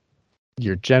 Your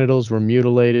genitals were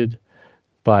mutilated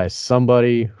by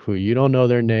somebody who you don't know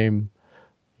their name.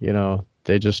 You know,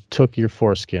 they just took your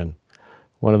foreskin,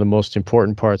 one of the most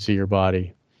important parts of your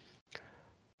body,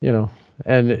 you know,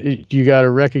 and you got to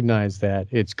recognize that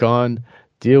it's gone,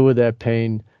 deal with that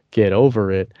pain, get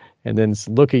over it, and then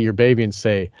look at your baby and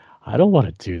say, I don't want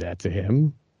to do that to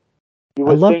him. You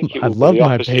would think it would be the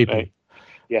opposite, mate.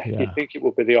 Yeah, Yeah. you think it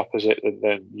would be the opposite, and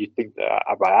then you think that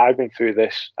I've been through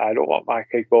this. I don't want my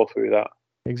kid go through that.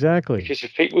 Exactly. Because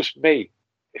if it was me,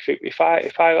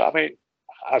 I mean,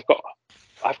 I've got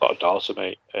a daughter,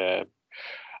 mate, and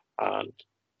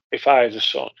if I had a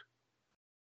son,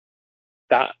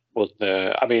 that would.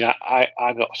 I mean,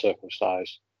 I'm not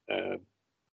circumcised,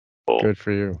 but good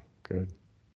for you. Good.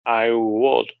 I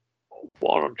would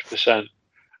 100%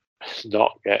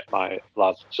 not get my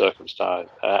lad circumcised.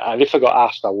 And if I got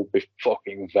asked, I would be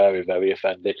fucking very, very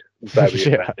offended. Very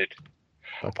Yeah. offended.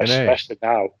 Okay. Especially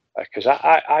now, because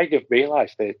I didn't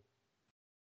realise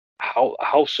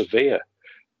how severe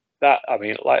that. I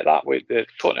mean, like that with the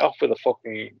putting it off with a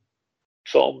fucking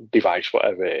thumb device,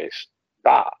 whatever it is.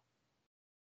 That,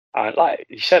 and like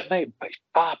you said, mate, it's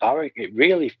barbaric. It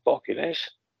really fucking is.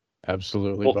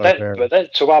 Absolutely But then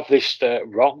to have this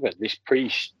wrong and this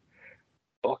priest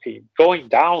fucking going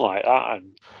down like that,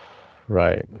 and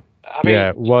right. I mean,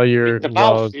 yeah. While you're the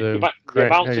mouth, the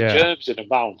amount of yeah. germs in the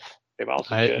mouth, the amount of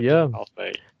germs in the mouth,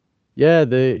 mate. Yeah,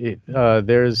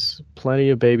 there's plenty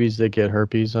of babies that get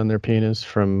herpes on their penis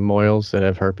from moils that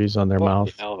have herpes on their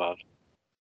mouth. Hell, man.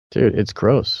 Dude, it's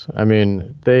gross. I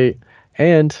mean, to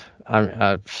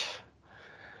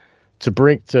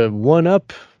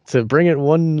bring it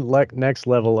one next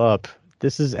level up.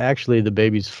 This is actually the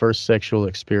baby's first sexual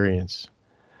experience,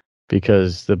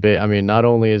 because I mean, not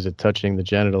only is it touching the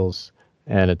genitals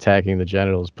and attacking the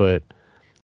genitals, but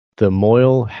the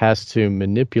moil has to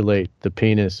manipulate the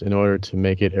penis in order to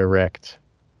make it erect.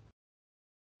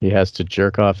 He has to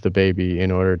jerk off the baby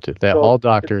in order to that. So all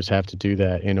doctors have to do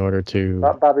that in order to.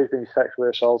 That baby's been sexually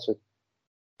assaulted.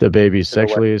 The baby's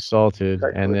sexually assaulted,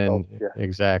 and then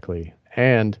exactly.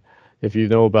 And if you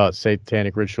know about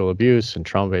satanic ritual abuse and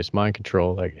trauma-based mind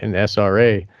control, like in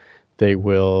SRA, they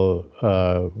will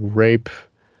rape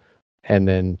and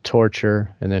then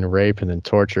torture and then rape and then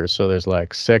torture. So there's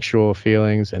like sexual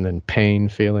feelings and then pain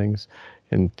feelings,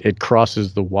 and it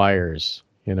crosses the wires.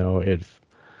 You know, it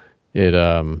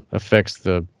affects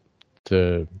the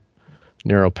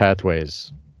neural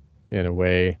pathways in a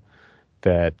way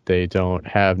that they don't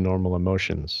have normal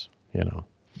emotions. You know,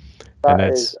 that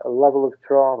is a level of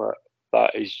trauma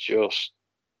that is just,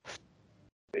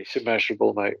 it's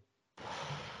immeasurable, mate.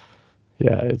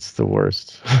 Yeah, it's the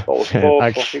worst. Those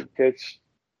poor fucking kids.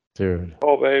 Dude.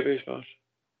 Poor babies, man.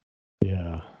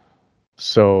 Yeah.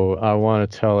 So I want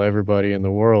to tell everybody in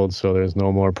the world, so there's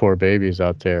no more poor babies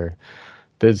out there.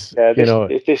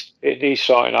 It needs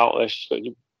sorting out.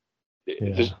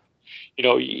 You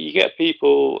know, you get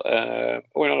people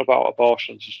going on about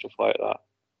abortions and stuff like that.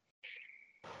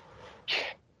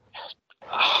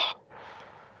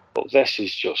 But this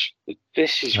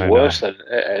is worse than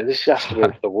this has to be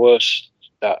the worst.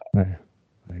 The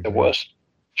worst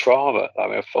trauma. I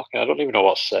mean, I don't even know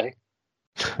what to say.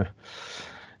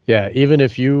 Yeah, even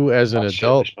if you as an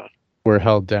adult were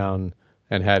held down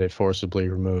and had it forcibly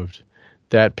removed,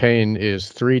 that pain is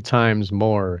 3 times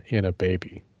more in a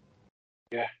baby.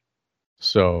 Yeah.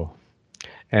 So,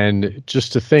 and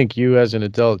just to think, you as an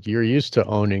adult, you're used to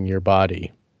owning your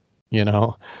body, you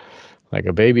know? Like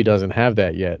a baby doesn't have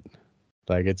that yet.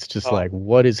 Like it's just like,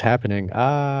 what is happening?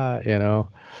 You know,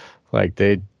 like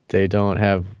they don't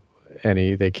have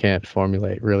any, they can't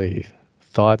formulate really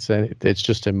thoughts, and it's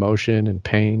just emotion and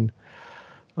pain.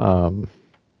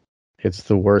 It's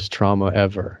the worst trauma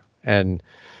ever. And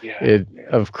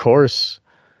of course,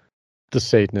 the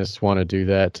Satanists want to do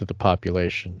that to the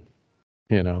population.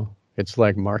 You know, it's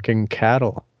like marking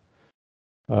cattle.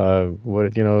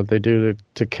 They do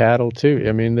to cattle too.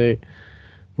 I mean,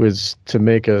 to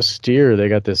make a steer, they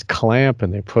got this clamp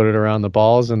and they put it around the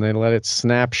balls and they let it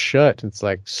snap shut. It's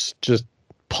like just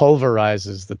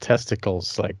pulverizes the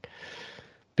testicles, like,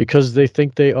 because they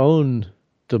think they own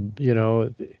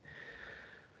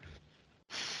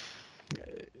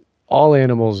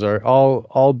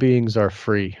all beings are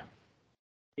free.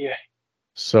 Yeah.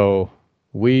 So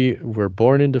We were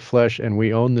born into flesh and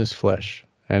we own this flesh.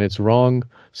 And it's wrong.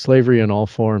 Slavery in all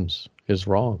forms is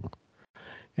wrong.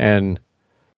 And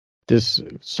this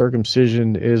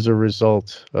circumcision is a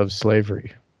result of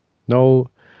slavery. No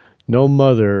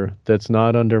mother that's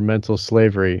not under mental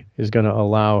slavery is going to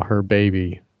allow her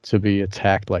baby to be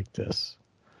attacked like this.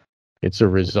 It's a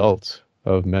result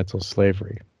of mental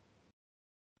slavery.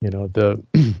 You know, the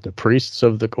priests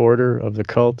of the order of the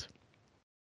cult,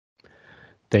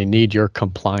 they need your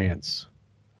compliance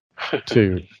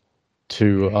to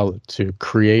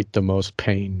create the most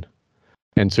pain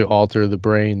and to alter the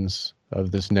brains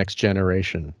of this next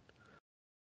generation.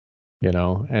 You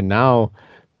know, and now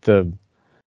the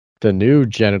new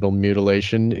genital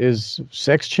mutilation is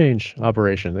sex change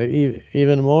operation. They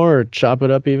even more, chop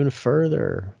it up even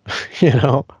further. You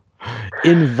know,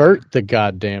 invert the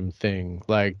goddamn thing.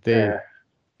 Like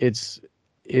it's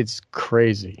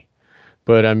crazy.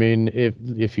 But I mean,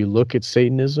 if you look at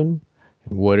Satanism,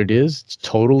 what it is, it's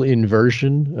total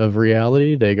inversion of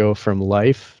reality. They go from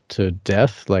life to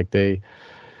death. Like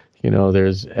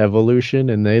there's evolution,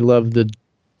 and they love the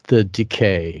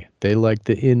decay. They like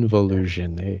the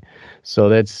involution. They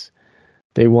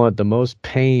want the most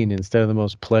pain instead of the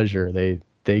most pleasure.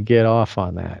 They get off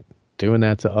on that, doing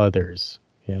that to others.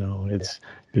 You know, it's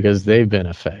because they've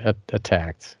been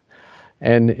attacked.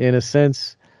 And in a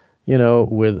sense, you know,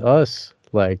 with us,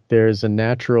 like there's a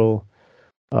natural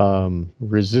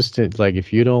resistance. Like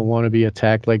if you don't want to be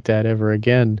attacked like that ever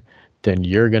again, then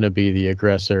you're going to be the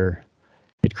aggressor.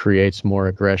 It creates more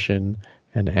aggression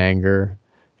and anger.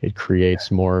 It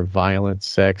creates more violent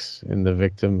sex in the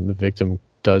victim. The victim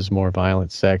does more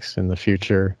violent sex in the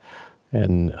future.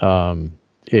 And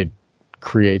it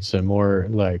creates a more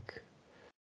like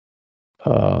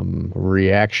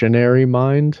reactionary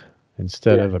mind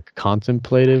instead of a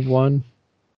contemplative one.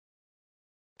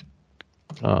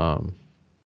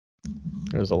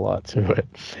 There's a lot to it.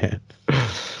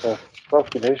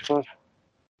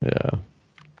 Yeah.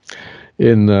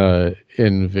 In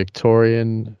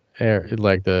Victorian era,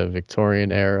 like the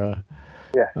Victorian era,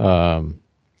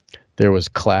 there was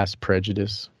class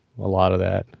prejudice, a lot of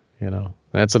that, you know.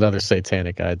 That's another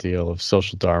satanic ideal of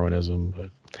social Darwinism. But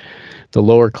the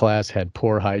lower class had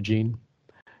poor hygiene,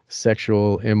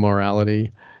 sexual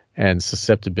immorality, and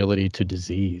susceptibility to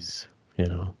disease, you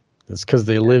know. It's because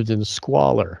they lived in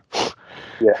squalor.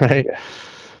 Right? Yeah.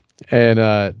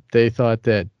 And they thought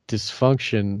that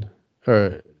dysfunction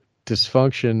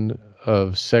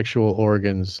of sexual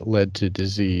organs led to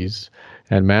disease,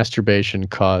 and masturbation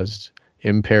caused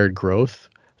impaired growth,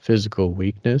 physical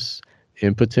weakness,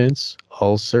 impotence,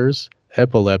 ulcers,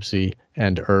 epilepsy,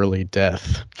 and early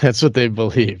death. That's what they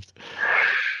believed.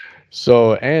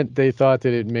 So, and they thought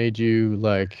that it made you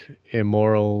like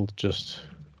immoral just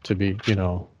to be, you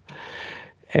know.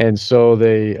 And so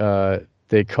they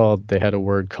had a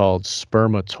word called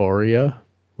spermatoria,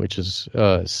 which is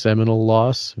seminal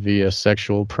loss via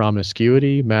sexual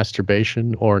promiscuity,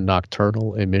 masturbation, or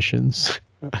nocturnal emissions.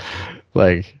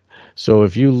 Like, so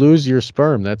if you lose your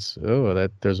sperm, there's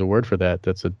a word for that.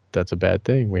 That's a bad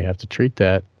thing. We have to treat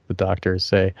that. The doctors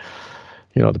say,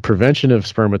 you know, the prevention of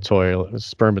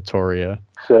spermatoria.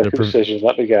 Circumcision,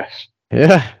 let me guess.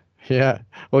 Yeah,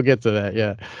 we'll get to that.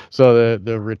 Yeah, so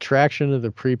the retraction of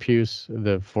the prepuce,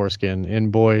 the foreskin,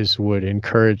 in boys would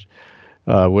encourage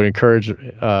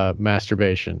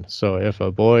masturbation. So if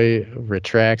a boy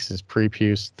retracts his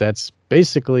prepuce, that's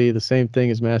basically the same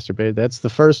thing as masturbate. That's the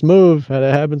first move that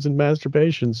happens in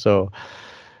masturbation. So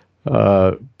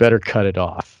better cut it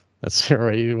off. That's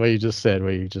what you just said,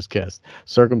 what you just guessed.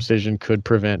 Circumcision could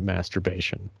prevent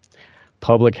masturbation.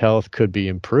 Public health could be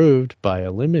improved by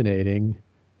eliminating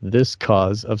this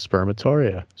cause of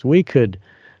spermatoria. So we could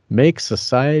make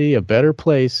society a better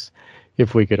place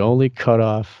if we could only cut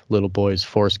off little boys'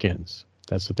 foreskins.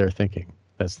 That's what they're thinking.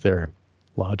 That's their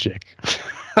logic.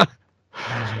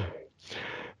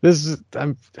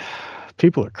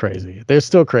 People are crazy. They're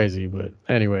still crazy, but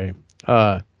anyway.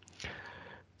 The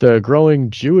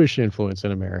growing Jewish influence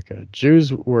in America.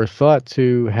 Jews were thought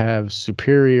to have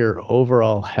superior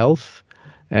overall health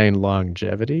and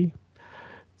longevity.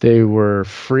 They were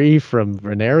free from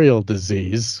venereal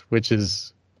disease,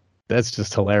 that's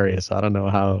just hilarious. I don't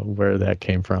know where that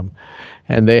came from.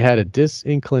 And they had a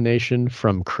disinclination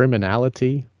from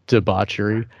criminality,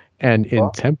 debauchery, and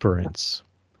intemperance.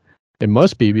 It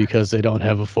must be because they don't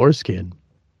have a foreskin,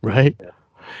 right? Yeah.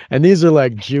 And these are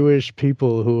like Jewish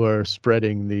people who are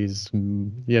spreading these,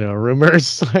 you know,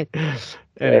 rumors. Like,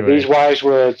 anyway. These wise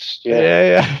words.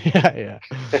 Yeah.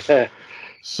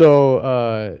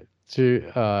 So,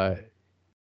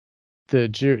 the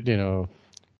Jew, you know,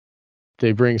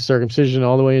 they bring circumcision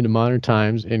all the way into modern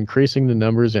times, increasing the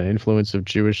numbers and influence of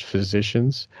Jewish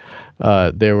physicians.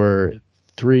 There were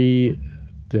three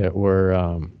that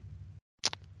were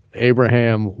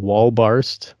Abraham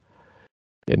Walbarst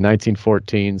in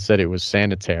 1914 said it was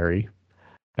sanitary,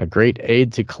 a great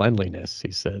aid to cleanliness,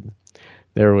 he said.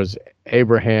 There was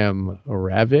Abraham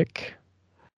Ravik,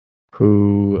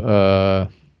 who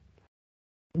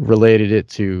related it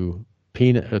to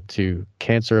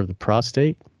cancer of the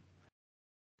prostate.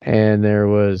 And there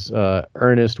was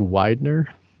Ernest Widener,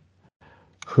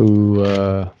 who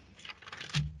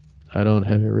I don't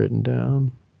have it written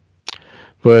down.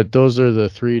 But those are the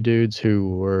three dudes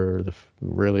who were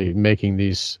really making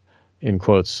these, in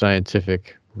quotes,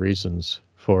 scientific reasons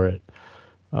for it.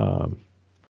 Yeah,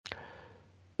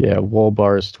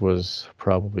 Walbarst was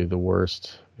probably the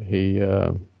worst.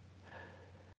 It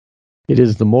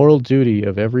is the moral duty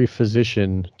of every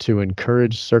physician to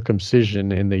encourage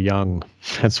circumcision in the young.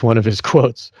 That's one of his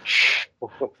quotes.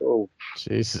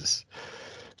 Jesus.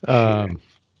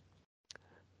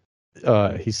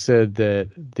 He said that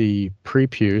the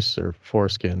prepuce, or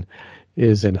foreskin,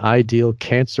 is an ideal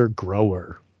cancer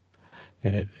grower.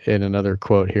 And in another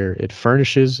quote here, it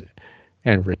furnishes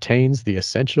and retains the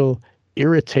essential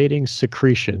irritating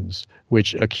secretions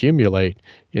which accumulate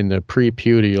in the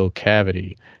prepudial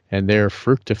cavity and there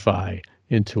fructify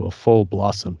into a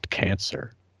full-blossomed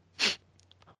cancer.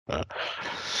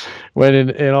 When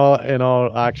in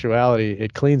all actuality,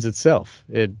 it cleans itself.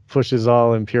 It pushes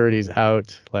all impurities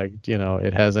out.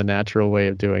 It has a natural way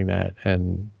of doing that.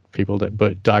 And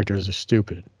but doctors are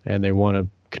stupid and they want to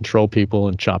control people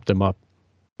and chop them up.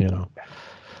 Yeah,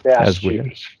 as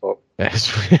we,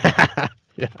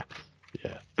 yeah.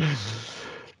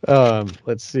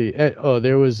 Let's see.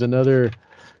 There was another.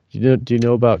 Do you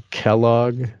know about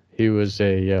Kellogg? He was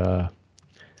a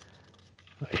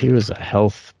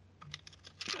health.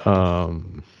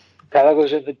 Kellogg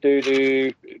was in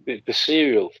the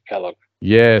cereal. Kellogg.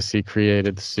 Yes, he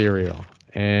created the cereal,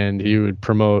 and he would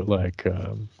promote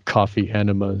coffee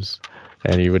enemas,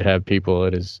 and he would have people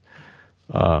at his.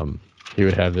 He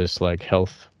would have this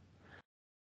health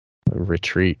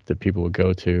retreat that people would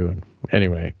go to. And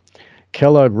anyway,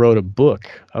 Kellogg wrote a book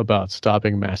about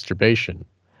stopping masturbation.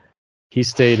 He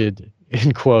stated,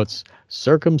 in quotes,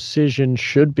 circumcision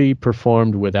should be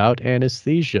performed without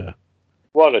anesthesia.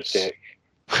 What a dick.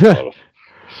 Yeah.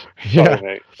 Sorry,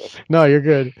 mate. No, you're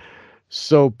good.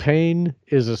 So pain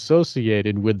is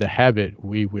associated with the habit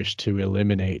we wish to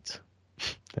eliminate.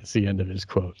 That's the end of his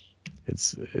quote.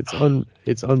 It's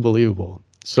unbelievable.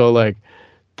 So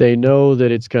they know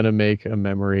that it's going to make a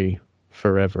memory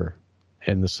forever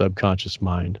in the subconscious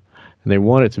mind, and they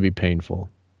want it to be painful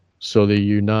so that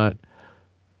you're not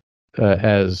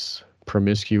as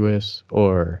promiscuous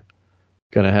or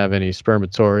going to have any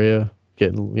spermatoria,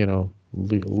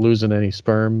 losing any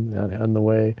sperm on the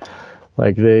way.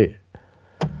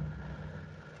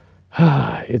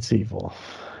 It's evil.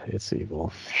 It's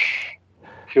evil.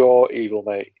 Pure evil,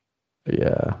 mate.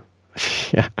 Yeah.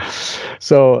 Yeah.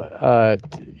 So,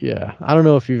 yeah. I don't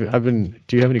know if do you have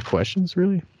any questions,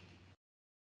 really?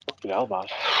 Fucking hell, man.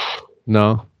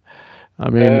 No. I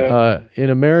mean, in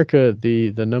America,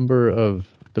 the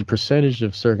percentage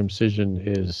of circumcision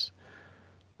is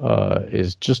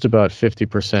just about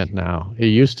 50% now. It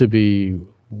used to be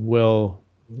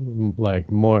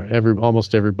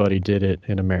almost everybody did it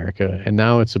in America, and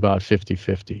now it's about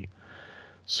 50-50.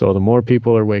 So the more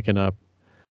people are waking up,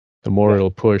 the more it'll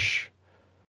push.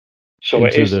 So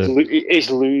it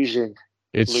is losing.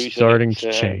 It's starting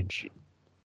to change.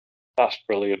 That's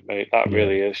brilliant, mate. That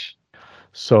really is.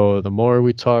 So the more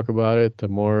we talk about it, the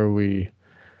more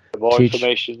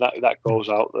information that goes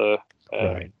out there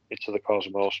into the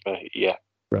cosmos, mate. Yeah.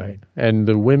 Right. And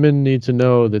the women need to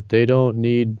know that they don't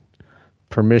need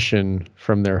permission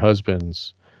from their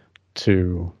husbands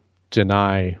to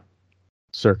deny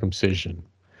circumcision.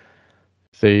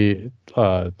 The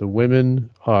women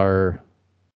own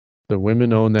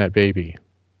that baby.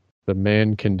 The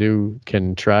man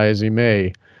can try as he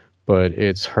may, but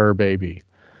it's her baby.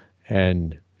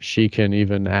 And she can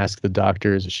even ask the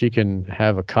doctors. She can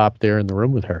have a cop there in the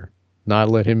room with her, not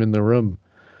let him in the room.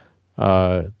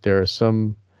 There are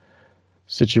some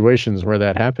situations where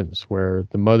that happens, where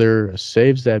the mother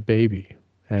saves that baby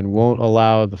and won't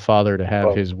allow the father to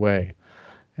have his way.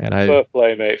 And fair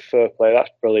play, mate. Fair play. That's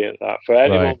brilliant. That for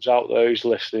anyone's out there who's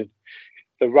listening,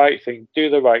 the right thing. Do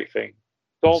the right thing.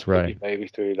 Don't put your baby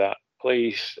through that,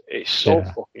 please. It's so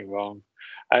fucking wrong.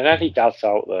 And any dads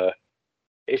out there,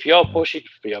 if you're pushing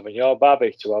for your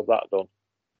baby to have that done,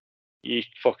 you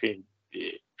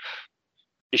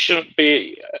shouldn't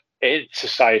be in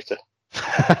society.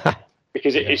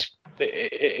 because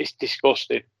it's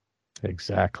disgusting.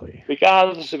 Exactly.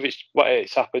 Regardless of what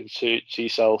it's happened to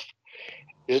yourself,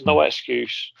 there's no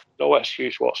excuse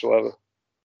whatsoever.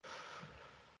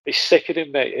 It's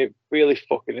sickening, mate. It really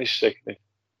fucking is sickening.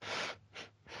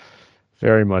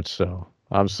 Very much so.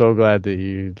 I'm so glad that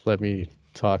you let me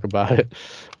talk about it.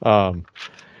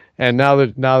 And now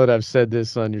that I've said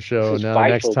this on your show, this is now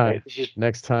vital,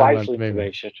 next time vital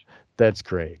information. That's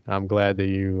great. I'm glad that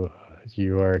you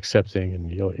are accepting and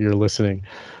you're listening,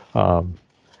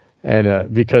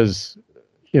 and because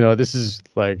this is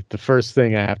like the first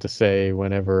thing I have to say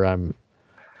whenever I'm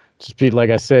like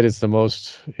I said, it's the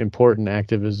most important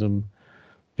activism,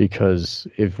 because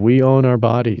if we own our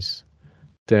bodies,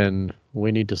 then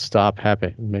we need to stop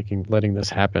letting this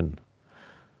happen.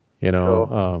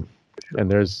 Sure. And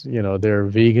there's there are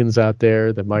vegans out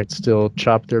there that might still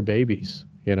chop their babies.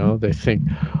 They think,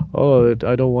 oh,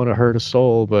 I don't want to hurt a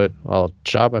soul, but I'll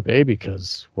chop a baby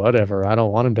because whatever. I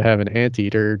don't want him to have an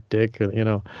anteater dick.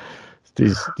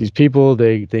 These people,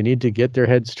 they need to get their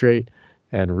head straight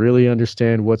and really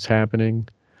understand what's happening.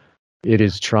 It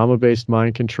is trauma-based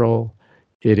mind control.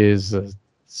 It's a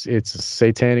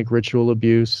satanic ritual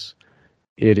abuse.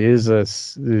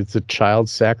 It's a child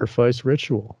sacrifice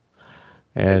ritual.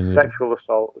 And sexual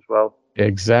assault as well.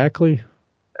 Exactly.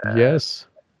 Yes.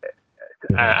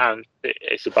 And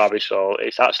it's a baby soul.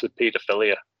 It's actually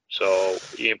paedophilia. So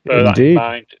you bear that in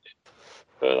mind.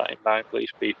 Bear that in mind, please,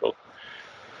 people.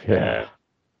 Yeah.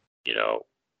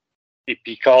 If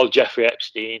you call Jeffrey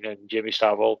Epstein and Jimmy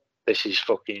Savile, this is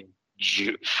fucking,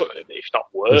 if not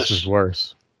worse. This is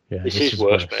worse. Yeah. This is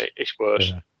worse, mate. It's worse.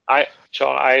 Yeah. I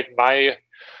admire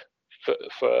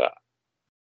for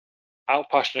how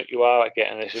passionate you are at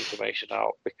getting this information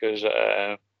out, because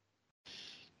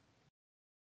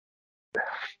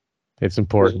it's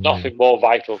important. There's nothing more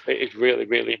vital. It is really,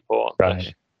 really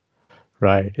important.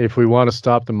 Right. If we want to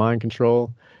stop the mind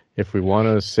control, if we want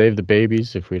to save the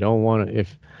babies, if we don't want to,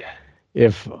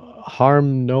 if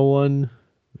harm no one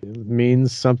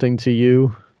means something to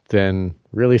you, then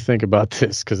really think about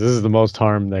this, because this is the most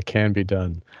harm that can be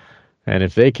done. And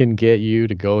if they can get you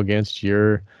to go against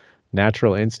your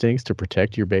natural instincts to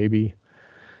protect your baby,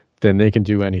 then they can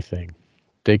do anything.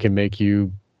 They can make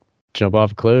you jump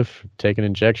off a cliff, take an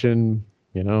injection,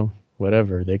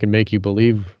 whatever. They can make you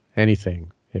believe anything.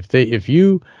 If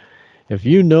you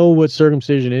know what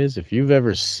circumcision is, if you've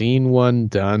ever seen one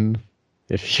done,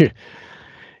 if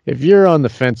you're on the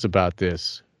fence about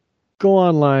this, go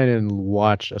online and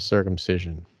watch a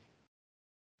circumcision.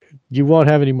 You won't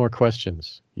have any more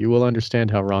questions. You will understand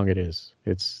how wrong it is.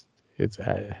 It's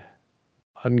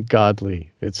ungodly.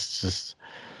 It's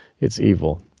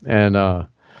evil. And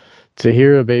to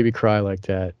hear a baby cry like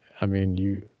that, I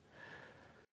mean,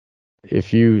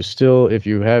 if you still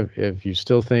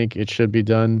think it should be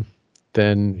done,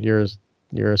 then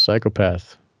you're a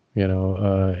psychopath,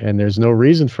 and there's no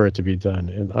reason for it to be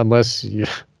done unless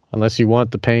you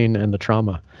want the pain and the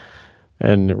trauma.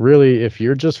 And really, if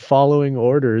you're just following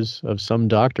orders of some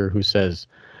doctor who says,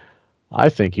 I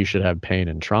think you should have pain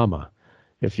and trauma,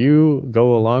 if you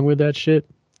go along with that shit,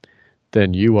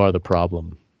 then you are the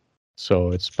problem. So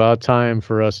it's about time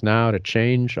for us now to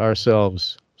change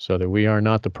ourselves so that we are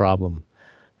not the problem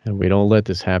and we don't let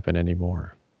this happen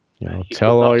anymore.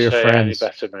 Tell all your friends.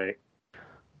 Any better, mate.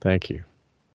 Thank you.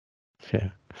 Yeah.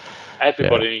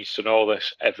 Everybody needs to know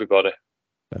this. Everybody.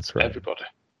 That's right. Everybody.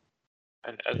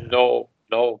 And no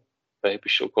baby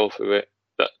should go through it.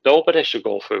 Nobody should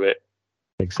go through it.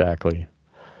 Exactly.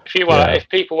 If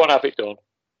people want to have it done,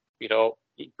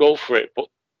 go for it. But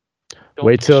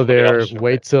wait till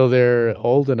they're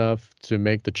old enough to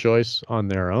make the choice on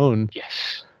their own.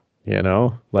 Yes.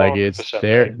 It's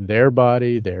their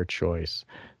body, their choice.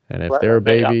 And if they're a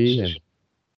baby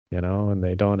and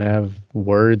they don't have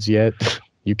words yet,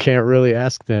 you can't really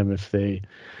ask them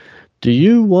do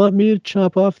you want me to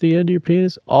chop off the end of your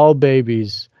penis? All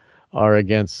babies are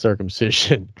against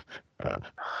circumcision.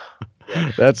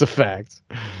 That's a fact.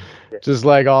 Yeah. Just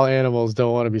like all animals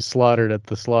don't want to be slaughtered at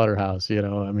the slaughterhouse.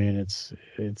 I mean,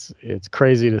 it's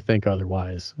crazy to think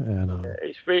otherwise. And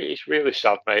it's really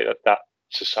sad, mate, that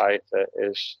society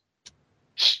is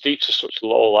steeped to such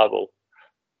low level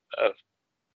of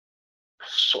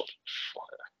sort of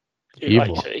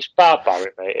evil. Like it's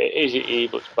barbaric, mate. It is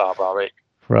evil. It's barbaric.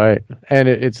 Right. And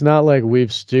it's not like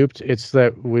we've stooped. It's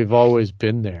that we've always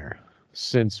been there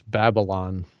since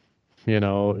Babylon. Is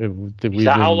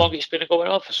that how long it's been going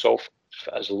on for? So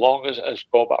as long as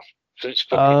going back since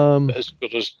as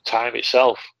good as time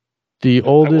itself. The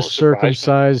oldest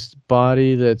circumcised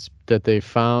body that they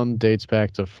found dates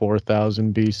back to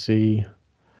 4000 BC.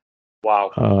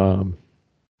 Wow.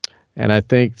 And I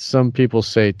think some people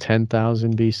say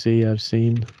 10,000 BC I've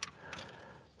seen.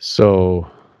 So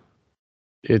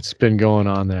it's been going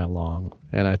on that long.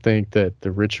 And I think that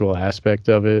the ritual aspect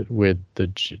of it with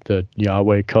the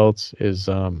Yahweh cults is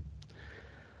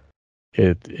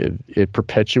it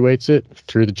perpetuates it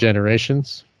through the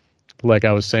generations. Like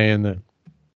I was saying, that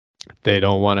they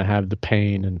don't want to have the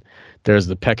pain, and there's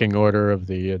the pecking order of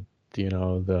the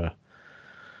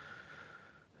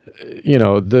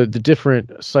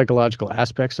different psychological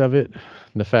aspects of it.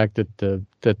 And the fact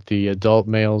that the adult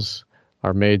males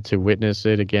are made to witness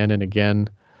it again and again.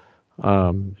 It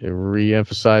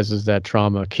reemphasizes that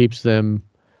trauma, keeps them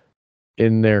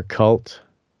in their cult,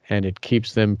 and it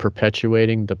keeps them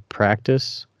perpetuating the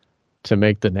practice to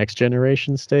make the next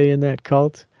generation stay in that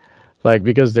cult. Like,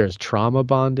 because there's trauma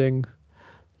bonding,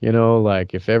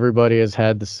 like if everybody has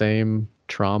had the same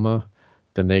trauma,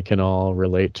 then they can all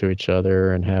relate to each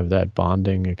other and have that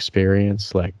bonding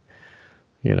experience. Like,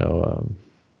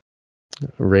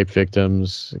 rape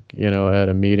victims, at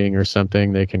a meeting or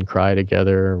something, they can cry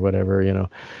together or whatever,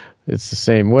 It's the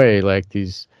same way. Like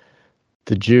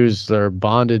the Jews are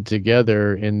bonded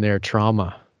together in their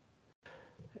trauma,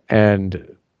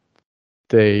 and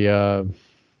they,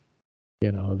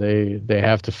 they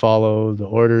have to follow the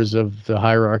orders of the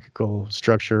hierarchical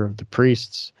structure of the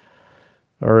priests,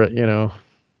 or,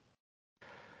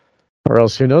 or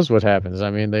else who knows what happens. I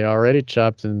mean, they already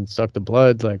chopped and sucked the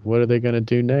blood. Like, what are they going to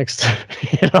do next?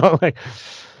 Like,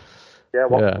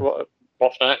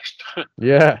 what's next?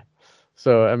 Yeah.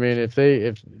 So, I mean, if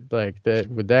like that,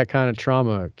 with that kind of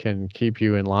trauma can keep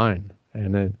you in line,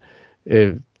 and then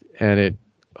it,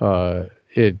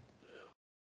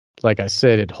 like I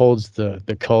said, it holds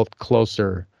the cult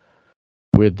closer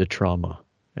with the trauma.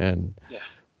 And,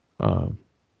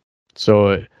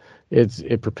 so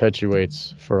it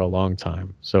perpetuates for a long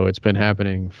time. So it's been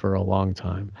happening for a long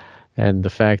time. And the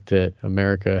fact that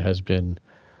America has been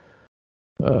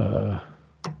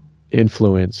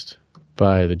influenced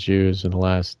by the Jews in the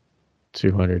last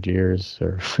 200 years,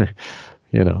 or,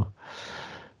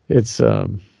 it's for,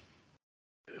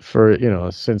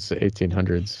 since the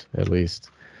 1800s, at least,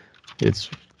 it's,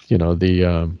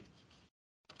 the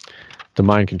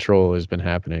mind control has been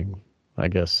happening, I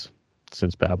guess,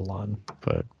 since Babylon,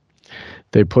 but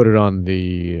they put it on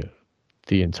the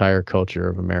entire culture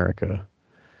of America.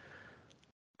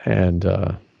 And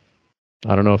I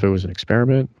don't know if it was an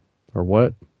experiment or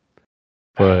what,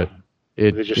 but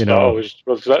it, they just thought,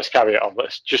 well, let's carry it on.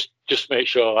 Let's just make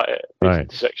sure that right.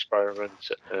 This experiment.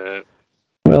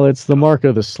 Well, it's the mark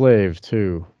of the slave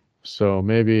too. So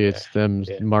maybe it's them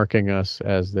marking us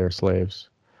as their slaves.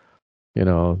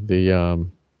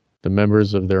 The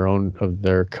members of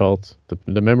their cult,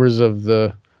 the members of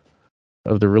the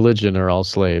religion are all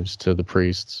slaves to the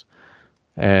priests,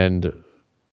 and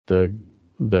the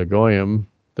goyim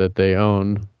that they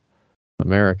own,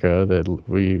 America, that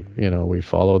we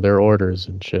follow their orders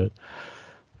and shit.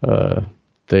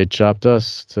 They chopped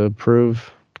us to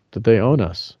prove that they own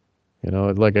us,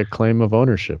 like a claim of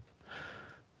ownership.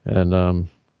 And I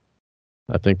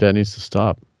think that needs to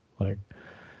stop. Like,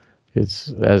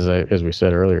 it's, as we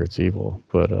said earlier, it's evil.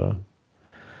 But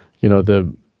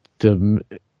the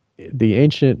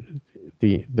ancient,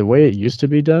 the way it used to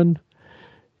be done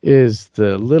is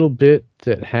the little bit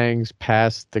that hangs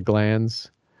past the glands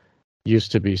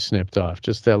used to be snipped off,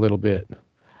 just that little bit.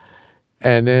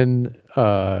 And then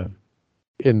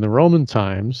in the Roman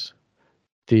times,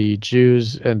 the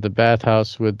Jews and the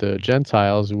bathhouse with the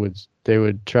Gentiles would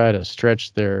try to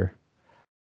stretch their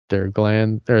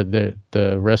gland, or the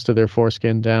rest of their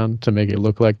foreskin down to make it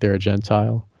look like they're a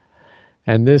Gentile.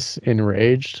 And this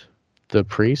enraged the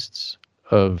priests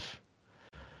of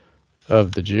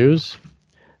the Jews,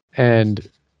 and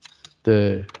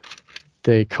the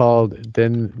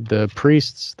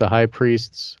priests, the high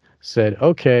priests, said,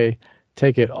 okay,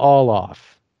 take it all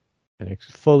off and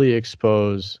fully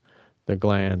expose the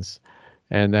glands.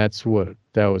 And that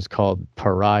was called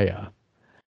pariah.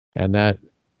 And that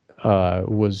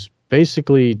was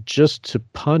basically just to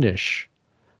punish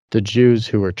the Jews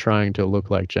who were trying to look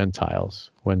like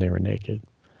Gentiles when they were naked.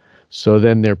 So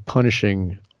then they're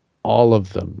punishing all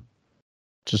of them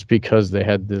just because they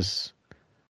had this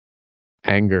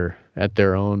anger at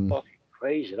their own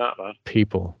crazy, that man.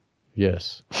 People.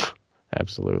 Yes.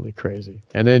 Absolutely crazy.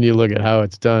 And then you look at how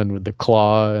it's done with the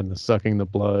claw and the sucking the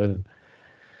blood. And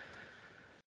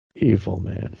evil,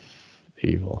 man.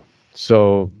 Evil.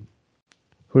 So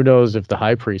who knows if the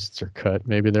high priests are cut?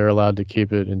 Maybe they're allowed to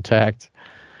keep it intact.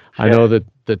 Yeah. I know that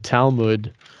the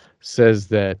Talmud says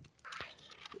that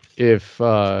if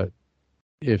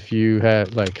you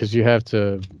have, like, because you have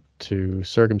to to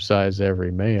circumcise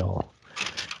every male,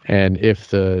 and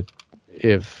if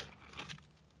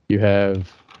you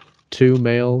have 2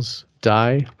 males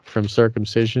die from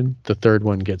circumcision, the third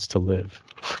one gets to live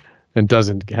and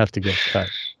doesn't have to get cut.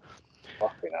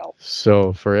 Fucking hell.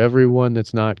 So for every one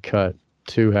that's not cut,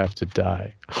 2 have to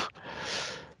die.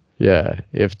 Yeah,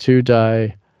 if 2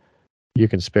 die, you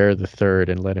can spare the third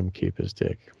and let him keep his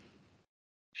dick.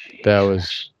 Jesus. That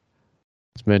was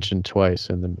it's mentioned twice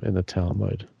in the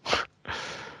Talmud.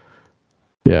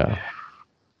 Yeah.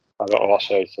 I don't know what to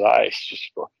say to that. It's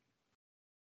just fucking.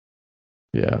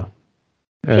 Yeah.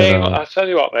 Shame, And, I tell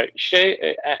you what, mate. Shame,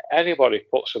 anybody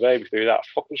puts a baby through that.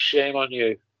 Fucking shame on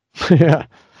you. yeah.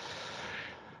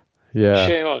 Yeah.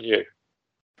 Shame on you.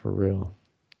 For real.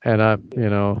 And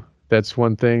that's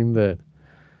one thing that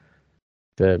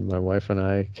my wife and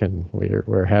I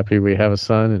we're happy we have a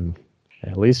son, and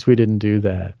at least we didn't do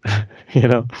that.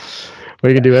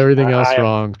 We can do everything else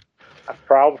wrong. I'm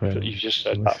proud that you just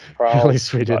said that. Proud. At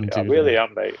least we didn't do that. I really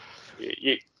am, mate.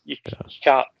 You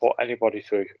can't put anybody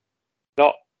through.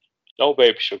 No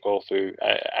baby should go through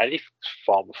any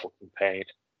form of fucking pain.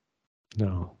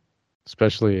 No,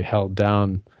 especially held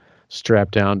down,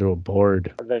 strapped down to a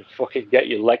board, and then fucking get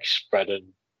your legs spread and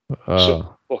some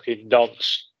fucking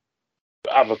nonce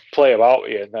have a play about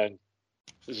you, and then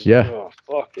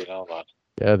fucking hell, man.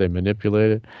 Yeah, they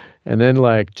manipulate it, and then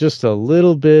like just a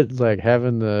little bit, like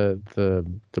having the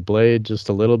blade just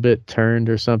a little bit turned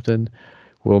or something,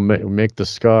 will make the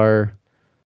scar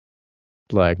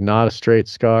like not a straight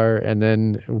scar, and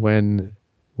then when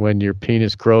your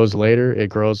penis grows later, it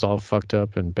grows all fucked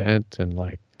up and bent, and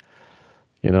like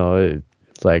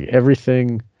it's like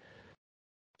everything,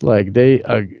 like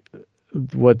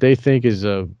what they think is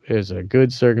a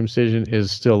good circumcision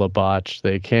is still a botch.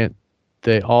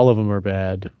 All of them are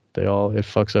bad. It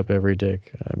fucks up every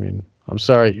dick. I mean, I'm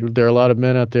sorry. There are a lot of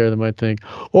men out there that might think,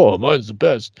 oh, mine's the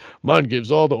best. Mine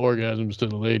gives all the orgasms to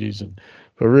the ladies.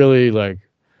 But really, like,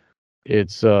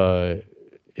 it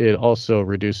also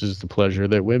reduces the pleasure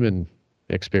that women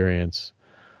experience.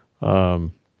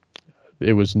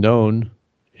 It was known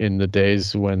in the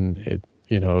days when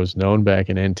it was known back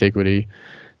in antiquity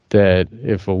that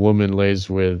if a woman lays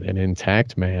with an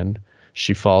intact man,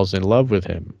 she falls in love with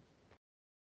him.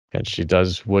 And she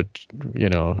does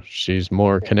she's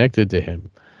more connected to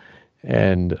him.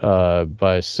 And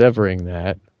by severing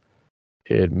that,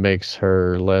 it makes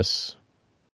her less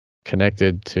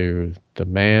connected to the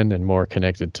man and more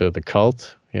connected to the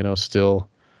cult. Still,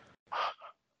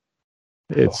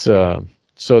 it's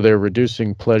so they're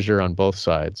reducing pleasure on both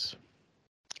sides.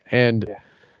 And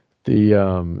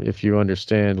if you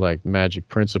understand like magic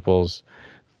principles,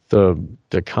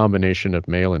 the combination of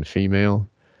male and female,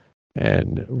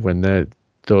 and when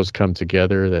those come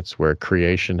together, that's where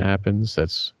creation happens.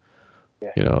 That's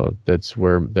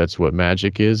what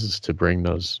magic is to bring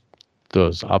those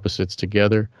opposites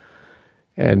together.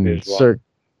 And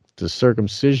the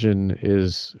circumcision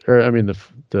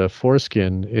the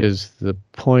foreskin is the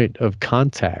point of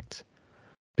contact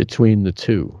between the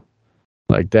two.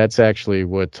 Like that's actually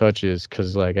what touches,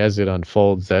 because like as it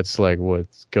unfolds, that's like what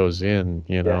goes in,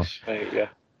 Yes, mate, yeah.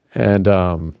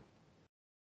 And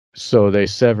so they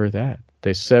sever that.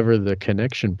 They sever the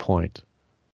connection point,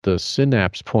 the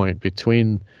synapse point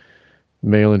between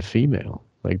male and female.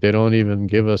 Like they don't even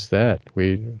give us that.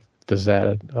 Does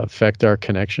that affect our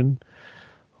connection?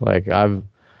 Like I've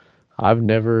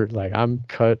never, like I'm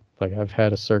cut, like I've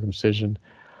had a circumcision.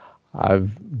 I've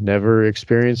never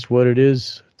experienced what it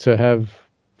is to have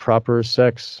proper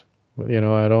sex. I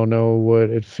don't know what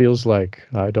it feels like.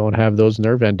 I don't have those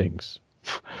nerve endings.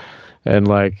 And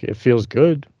like it feels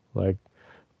good, like,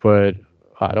 but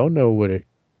I don't know what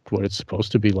it's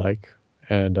supposed to be like.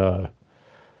 And I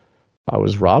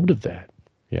was robbed of that,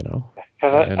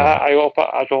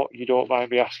 I hope you don't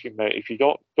mind me asking, mate. If you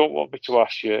don't want me to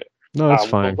ask you, no, that's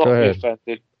fine. Go ahead.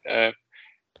 Offended.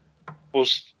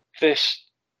 Was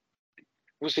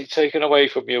it taken away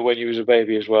from you when you was a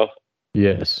baby as well?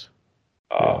 Yes.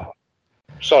 Oh,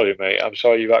 sorry, mate. I'm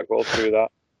sorry you've had to go through that.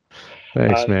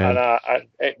 Thanks, man. Do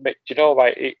you know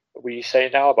about it? What you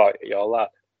saying now about your lad?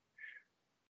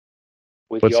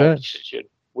 With What's your that? decision,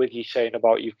 with you saying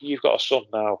about you've got a son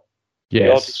now. Yes.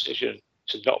 Your decision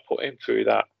to not put him through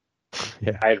that.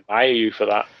 Yeah. I admire you for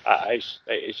that. It's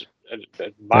an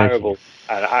admirable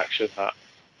an action that.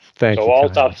 Thank you. So all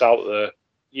dads out there,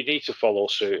 you need to follow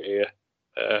suit here,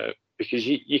 because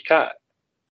you can't.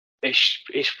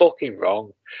 It's fucking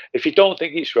wrong. If you don't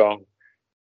think it's wrong,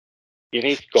 you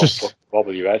need to go and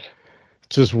wobble your head.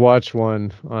 Just watch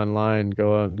one online.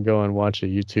 Go and watch a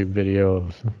YouTube video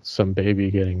of some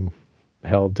baby getting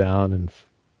held down and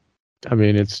I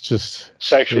mean, it's just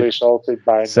sexually assaulted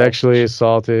by sexually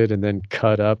assaulted and then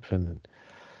cut up, and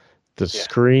the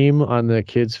scream on the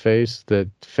kid's face, the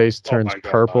face turns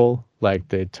purple, man. Like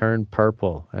they turn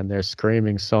purple and they're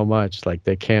screaming so much like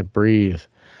they can't breathe.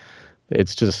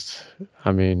 It's just,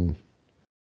 I mean,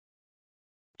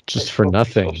 just for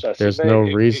nothing. There's no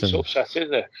reason. It's upsetting,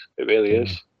 isn't it? It really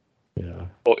is. Yeah.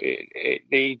 But it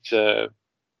needs.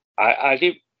 I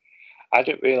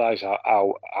didn't realize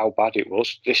how bad it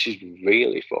was. This is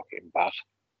really fucking bad.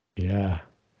 Yeah.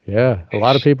 Yeah. A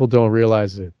lot of people don't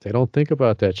realize it. They don't think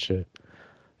about that shit.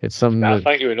 It's something I can't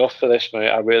thank you enough for this, mate.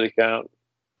 I really can't.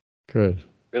 Good.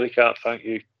 Really can't thank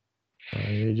you.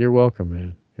 You're welcome,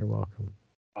 man. You're welcome.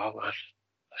 Oh, man.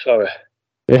 Sorry.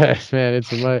 Yeah, man,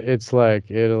 it's like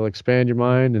it'll expand your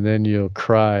mind and then you'll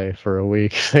cry for a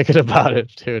week thinking about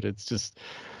it, dude. It's just,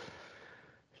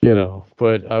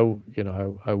 but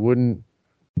I wouldn't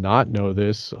not know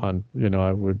this on, you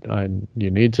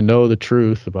need to know the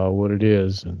truth about what it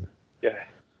is, and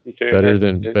you do. better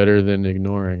than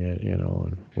ignoring it,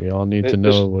 and we all need to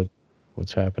know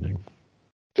what's happening.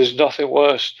 There's nothing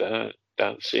worse than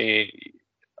seeing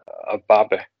a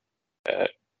baby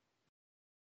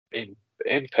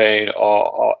in pain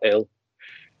or ill.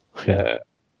 Yeah.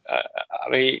 I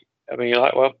mean,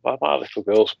 like when my little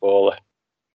girl's poorly,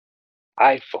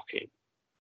 I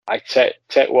take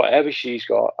whatever she's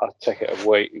got, I'd take it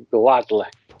away gladly,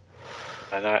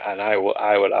 and I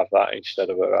would have that instead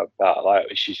of her have that. Like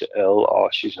if she's ill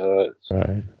or she's hurt.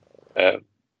 Right.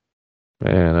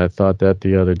 Man, I thought that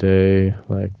the other day.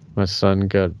 Like my son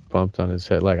got bumped on his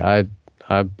head. Like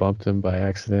I bumped him by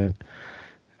accident,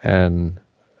 and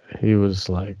he was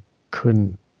like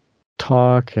couldn't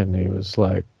talk, and he was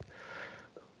like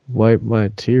wipe my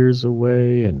tears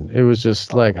away, and it was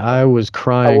just like I was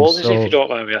crying. How old is he, if you don't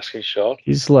mind me asking, Sean?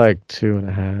 He's like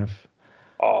 2.5.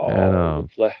 Oh, and,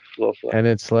 lovely. And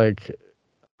it's like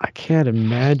I can't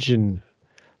imagine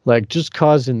like just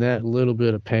causing that little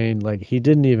bit of pain. Like he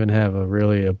didn't even have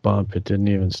a bump. It didn't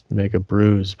even make a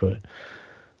bruise, but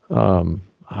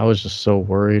I was just so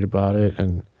worried about it,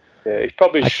 and he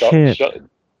probably shocked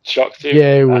him.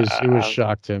 Yeah, it was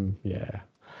shocked him. Yeah,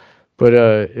 but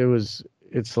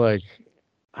it's like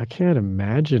I can't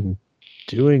imagine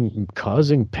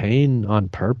causing pain on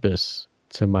purpose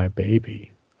to my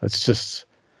baby. It's just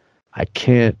I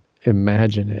can't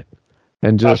imagine it.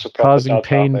 And just causing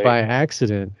pain by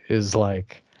accident is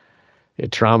like it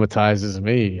traumatizes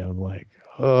me. I'm like,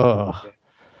 oh.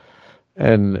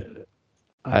 And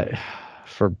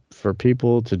for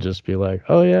people to just be like,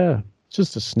 oh yeah, it's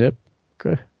just a snip,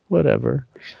 whatever.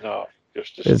 It's not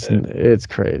just a snip. It's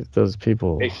crazy. Those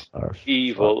people are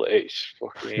evil. It's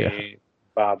fucking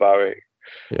barbaric.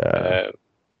 Yeah.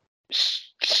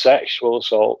 Sexual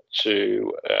assault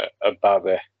to a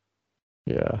baby.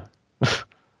 Yeah.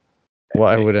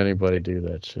 Why would anybody do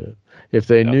that shit? If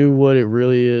they knew what it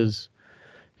really is,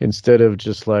 instead of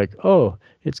just like, oh,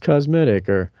 it's cosmetic,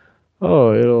 or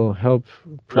oh, it'll help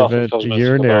prevent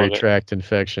urinary tract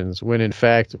infections. When in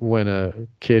fact, when a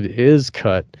kid is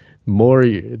cut,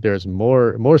 there's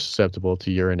more susceptible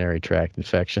to urinary tract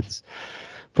infections.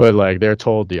 But like they're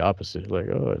told the opposite, like,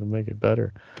 oh, it'll make it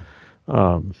better.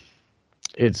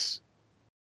 It's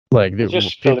like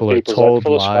people are told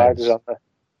lies.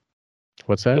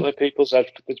 What's that? Filling people's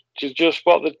heads. Just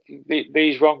what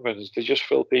these wrong ones, they just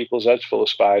fill people's heads full of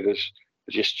spiders.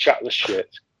 They just chat the shit.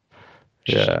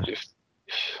 Yeah.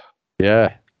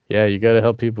 You got to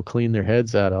help people clean their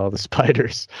heads out of all the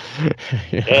spiders.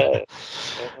 Yeah,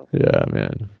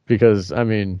 man. Because I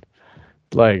mean,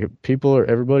 like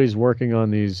everybody's working on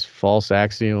these false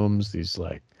axioms,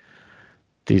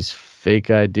 these fake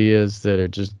ideas that are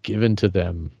just given to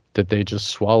them, that they just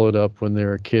swallowed up when they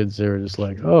were kids. They were just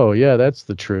like, oh yeah, that's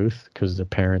the truth because their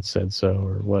parents said so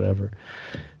or whatever.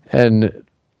 And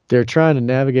they're trying to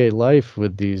navigate life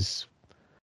with these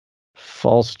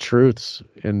false truths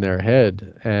in their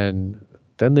head, and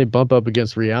then they bump up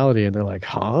against reality and they're like,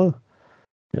 huh?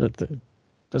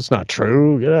 That's not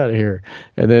true. Get out of here.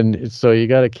 And then so you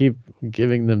got to keep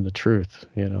giving them the truth,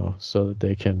 so that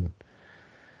they can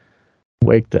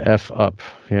wake the F up,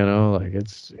 like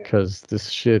it's because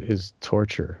this shit is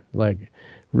torture. Like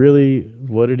really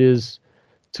what it is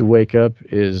to wake up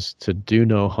is to do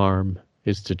no harm,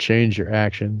 is to change your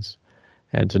actions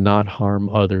and to not harm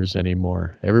others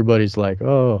anymore. Everybody's like,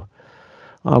 oh,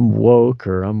 I'm woke,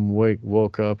 or I'm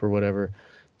woke up or whatever.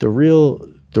 The real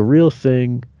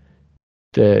thing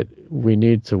that we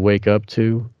need to wake up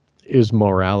to is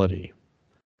morality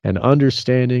and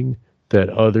understanding that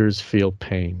others feel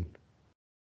pain.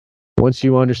 Once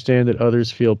you understand that others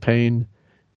feel pain,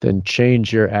 then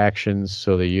change your actions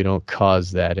so that you don't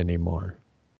cause that anymore.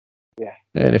 Yeah.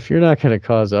 And if you're not going to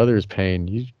cause others pain,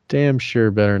 you damn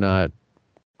sure better not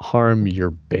harm your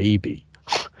baby.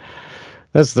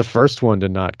 That's the first one to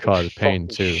not cause pain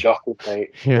too. Shocking,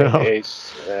 mate. You know?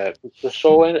 It's just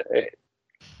so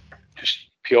just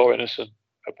pure innocent.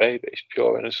 A baby is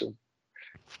pure innocent.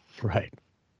 Right.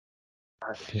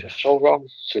 It's just so wrong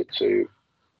to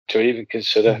even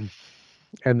consider.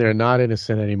 And they're not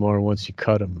innocent anymore once you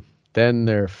cut them. Then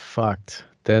they're fucked.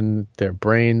 Then their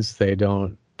brains, they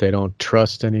don't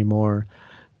trust anymore.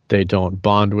 They don't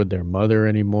bond with their mother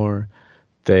anymore.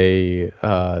 They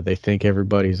think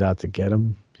everybody's out to get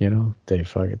them. You know, they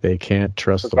can't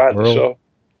trust the world. So.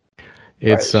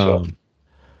 It's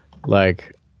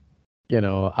like, you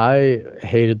know, I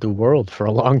hated the world for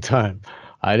a long time.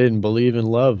 I didn't believe in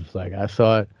love. Like, I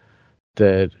thought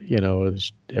that, you know,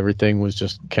 everything was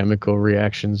just chemical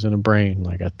reactions in a brain.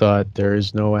 Like, I thought there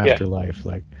is no afterlife.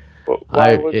 Like, but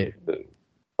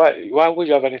why would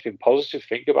you have anything positive to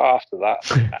think about after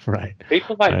that? Right.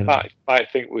 People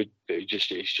might think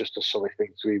it's just a silly thing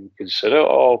to even consider,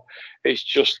 or it's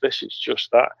just this, it's just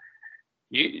that.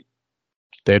 They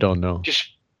don't know.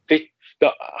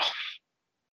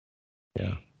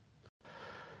 Yeah.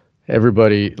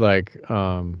 Everybody, like,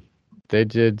 they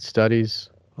did studies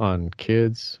on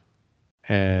kids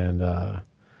and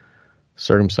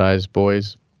circumcised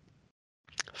boys.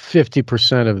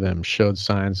 50% of them showed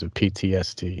signs of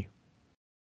PTSD.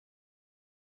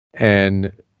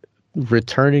 And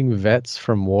returning vets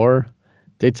from war,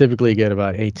 they typically get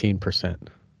about 18%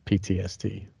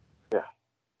 PTSD. Yeah.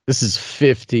 This is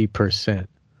 50%.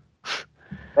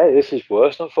 Hey, this is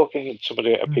worse than fucking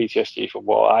somebody get a PTSD from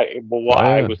what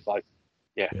I was like.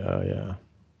 Yeah. Yeah.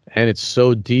 And it's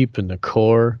so deep in the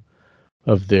core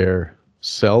of their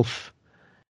self.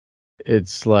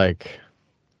 It's like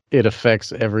it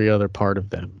affects every other part of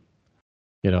them,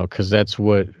 you know, because that's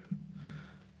the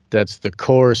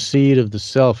core seed of the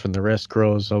self, and the rest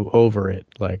grows over it,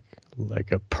 like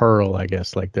a pearl, I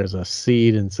guess. Like there's a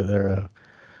seed, and so there's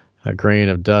a grain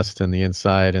of dust in the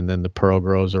inside, and then the pearl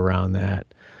grows around that.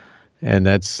 And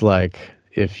that's like,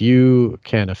 if you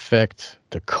can affect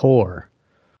the core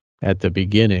at the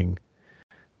beginning,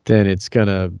 then it's going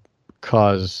to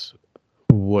cause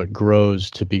what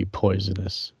grows to be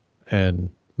poisonous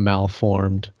and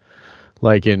malformed.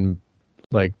 Like in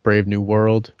Brave New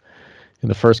World, in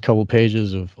the first couple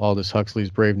pages of Aldous Huxley's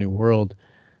Brave New World,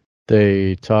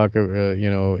 they talk,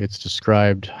 it's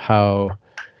described how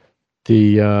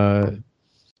the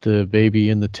baby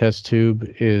in the test tube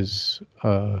is,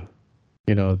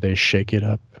 they shake it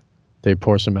up. They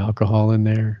pour some alcohol in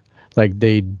there. Like,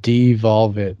 they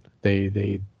devolve it.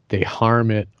 They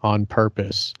harm it on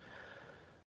purpose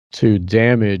to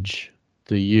damage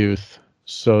the youth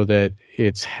so that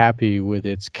it's happy with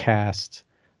its caste,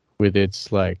 with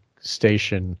its, like,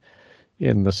 station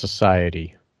in the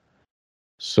society.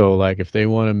 So, like, if they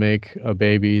want to make a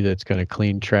baby that's going to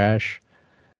clean trash,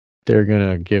 they're going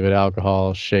to give it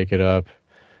alcohol, shake it up,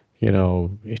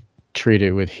 treat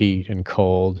it with heat and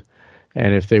cold.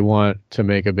 And if they want to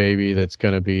make a baby that's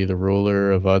going to be the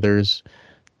ruler of others,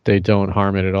 they don't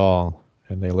harm it at all,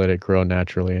 and they let it grow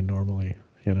naturally and normally,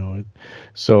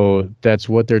 So that's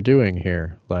what they're doing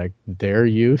here. Like, their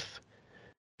youth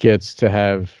gets to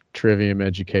have trivium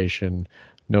education,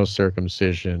 no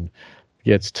circumcision,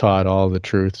 gets taught all the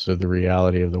truths of the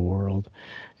reality of the world.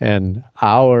 And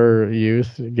our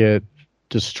youth get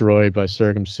destroyed by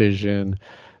circumcision.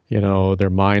 Their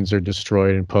minds are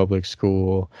destroyed in public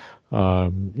school.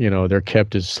 They're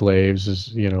kept as slaves,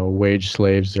 as, wage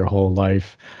slaves their whole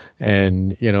life.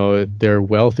 And, their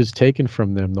wealth is taken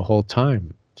from them the whole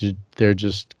time. They're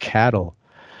just cattle.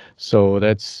 So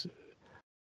that's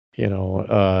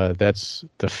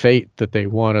the fate that they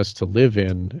want us to live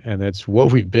in. And that's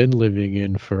what we've been living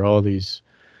in for all these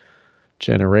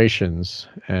generations.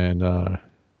 And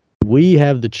we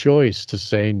have the choice to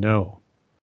say no.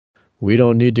 We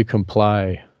don't need to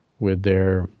comply with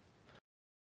their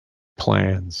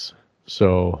plans.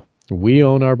 So we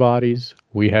own our bodies.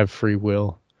 We have free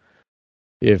will.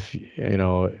 If,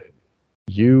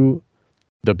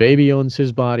 the baby owns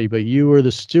his body, but you are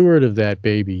the steward of that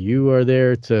baby. You are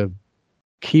there to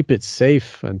keep it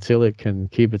safe until it can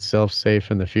keep itself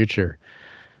safe in the future.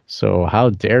 So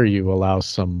how dare you allow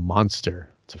some monster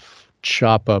to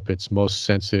chop up its most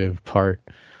sensitive part,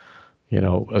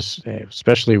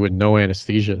 especially with no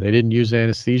anesthesia. They didn't use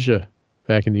anesthesia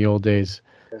back in the old days.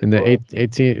 In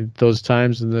the those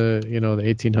times in the, the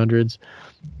 1800s,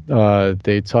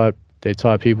 they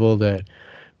taught people that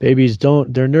babies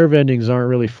their nerve endings aren't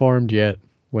really formed yet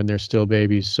when they're still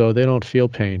babies, so they don't feel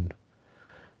pain.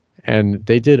 And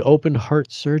they did open heart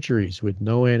surgeries with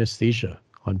no anesthesia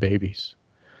on babies.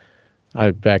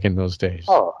 Back in those days.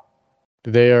 Oh.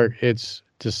 It's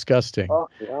disgusting. Oh,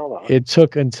 yeah, it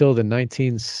took until the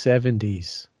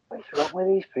 1970s. What's wrong with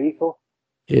these people?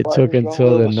 It took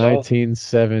until the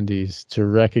 1970s to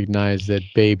recognize that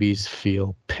babies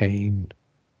feel pain.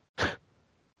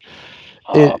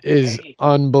 It is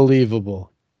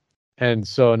unbelievable. And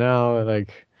so now,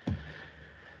 like,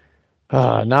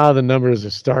 now the numbers are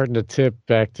starting to tip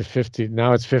back to 50.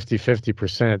 Now it's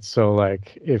 50%. So,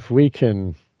 like, if we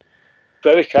can...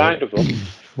 Very kind of them.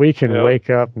 If we can wake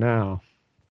up now,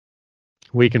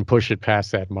 we can push it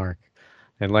past that mark.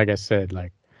 And like I said,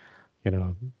 like,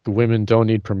 the women don't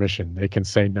need permission. They can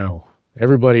say no.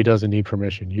 Everybody doesn't need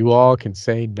permission. You all can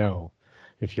say no.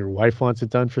 If your wife wants it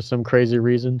done for some crazy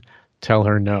reason, tell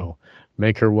her no.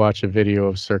 Make her watch a video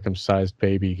of circumcised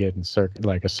baby getting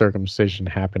like a circumcision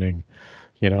happening.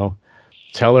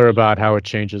 Tell her about how it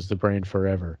changes the brain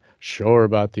forever. Show her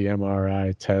about the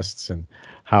MRI tests and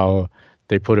how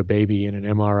they put a baby in an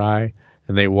MRI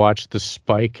and they watch the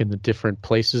spike in the different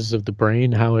places of the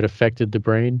brain, how it affected the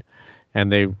brain. And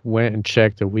they went and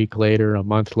checked a week later, a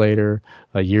month later,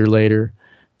 a year later.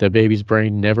 The baby's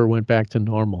brain never went back to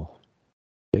normal.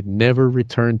 It never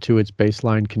returned to its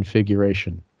baseline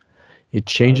configuration. It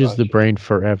changes the brain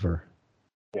forever.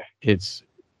 Yeah.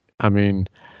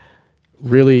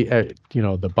 Really,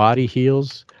 the body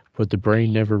heals, but the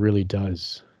brain never really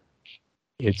does.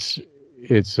 It's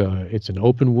an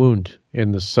open wound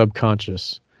in the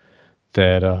subconscious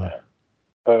that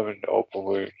permanent open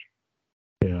wound.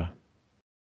 Yeah.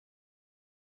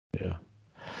 Yeah.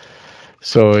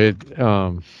 So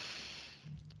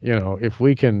if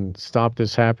we can stop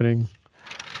this happening,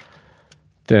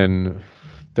 then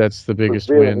that's the biggest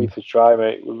win. We really win. need to try,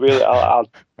 mate. We really,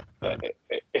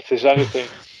 if there's anything.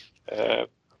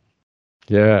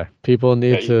 Yeah, people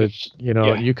need to,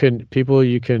 you can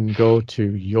go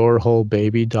to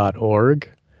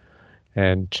yourwholebaby.org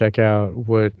and check out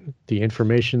what the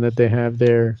information that they have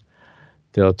there.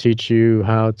 They'll teach you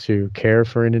how to care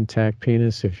for an intact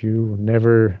penis if yours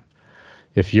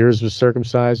was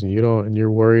circumcised and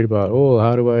you're worried about,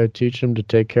 how do I teach them to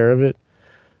take care of it?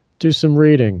 Do some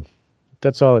reading.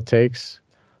 That's all it takes.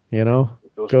 There's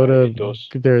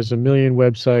a million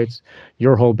websites.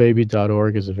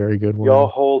 Yourwholebaby.org is a very good one.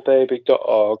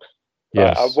 Yourwholebaby.org.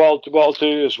 Yes. What I'll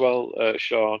do as well,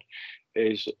 Sean,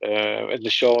 is in the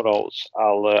show notes,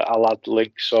 I'll add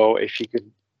links. So if you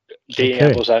can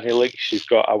DM us any links you've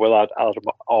got, I will add them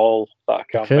all that I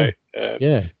can, mate.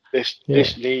 This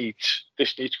needs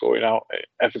going out.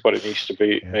 Everybody needs to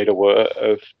be made aware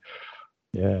of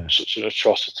such an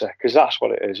atrocity, because that's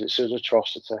what it is. It's an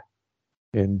atrocity.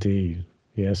 Indeed.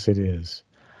 Yes, it is.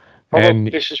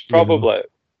 This is probably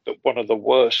one of the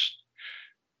worst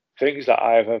things that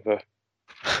I have ever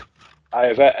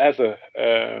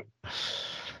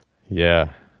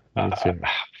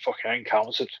fucking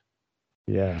encountered.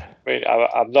 Yeah. I mean,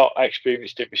 I've not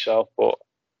experienced it myself, but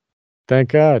thank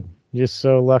God. You're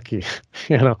so lucky.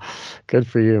 Good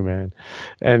for you, man.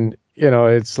 And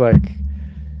it's like,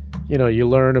 you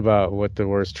learn about what the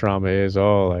worst trauma is.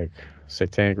 Like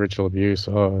satanic ritual abuse.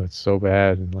 It's so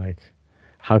bad. And like,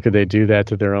 how could they do that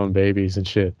to their own babies and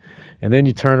shit? And then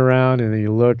you turn around and then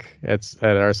you look at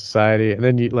our society, and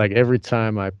then you, like, every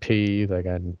time I pee,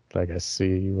 I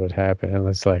see what happened, and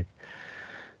it's like,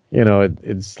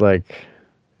 it's like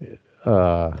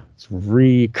it's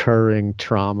recurring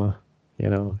trauma.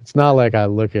 It's not like I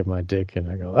look at my dick and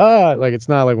I go, like, it's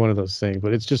not like one of those things,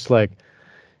 but it's just like,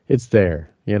 it's there.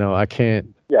 I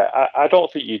can't. Yeah, I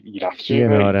don't think you'd have to. You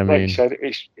know what I mean? Like you said,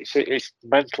 it's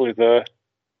mentally there.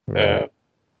 Right.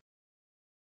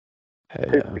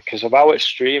 Because of how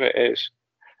extreme it is,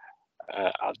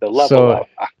 at the level,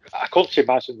 I couldn't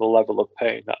imagine the level of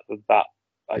pain that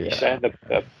like you're saying,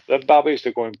 the babies,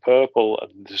 they're going purple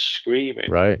and they're screaming.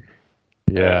 Right.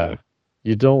 Yeah.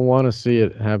 You don't want to see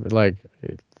it happen. Like,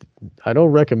 I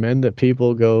don't recommend that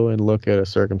people go and look at a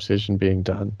circumcision being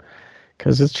done,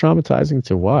 because it's traumatizing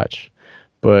to watch.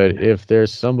 But if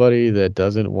there's somebody that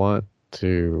doesn't want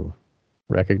to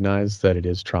recognize that it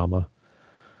is trauma,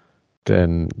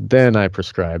 then I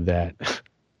prescribe that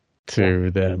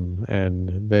to them,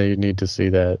 and they need to see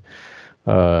that,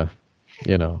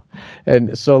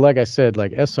 And so, like I said,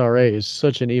 like, SRA is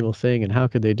such an evil thing, and how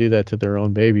could they do that to their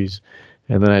own babies?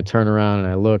 And then I turn around and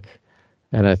I look,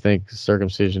 and I think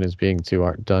circumcision is being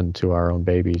done to our own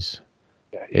babies.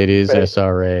 Yeah, it is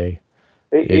SRA.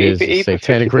 It is a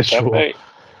satanic ritual.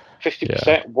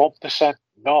 50%, 1%,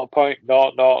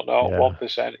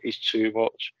 0.0001% is too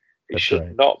much. It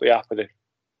should not be happening.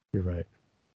 You're right.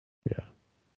 Yeah.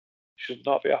 Should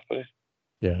not be happening.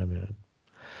 Yeah, man.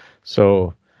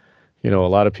 So, a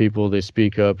lot of people, they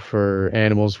speak up for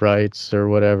animals' rights or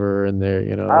whatever, and they're,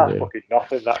 Fucking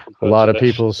nothing that a compared lot to of this.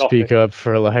 people Nothing. speak up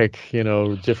for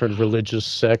different religious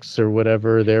sects or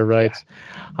whatever, their rights.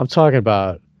 I'm talking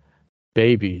about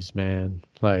babies, man.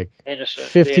 Like Innocent.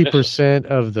 50%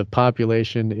 of the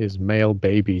population is male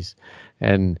babies,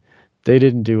 and they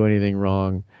didn't do anything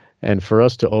wrong. And for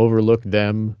us to overlook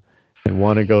them and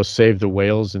want to go save the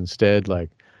whales instead,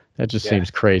 like that just seems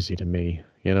crazy to me.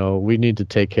 We need to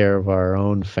take care of our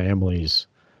own families.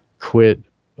 Quit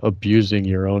abusing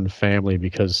your own family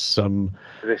because some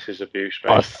This is abuse,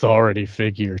 mate. authority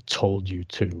figure told you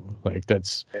to. Like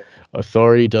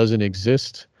authority doesn't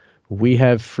exist. We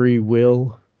have free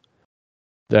will.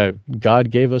 That God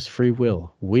gave us free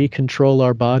will. We control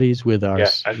our bodies with our,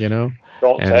 Don't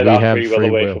and take we that have free will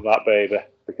away from that baby,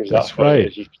 because that's what right. it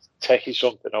is. You're taking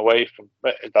something away from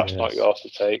it. That's not yours to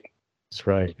take. That's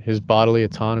right. His bodily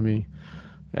autonomy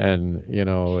and,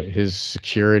 his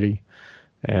security,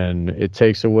 and it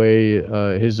takes away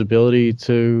his ability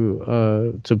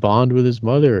to bond with his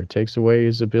mother. It takes away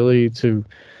his ability to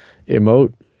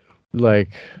emote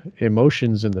like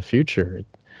emotions in the future.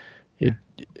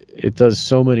 It does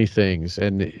so many things,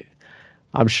 and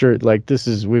I'm sure like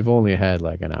we've only had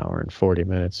like an hour and 40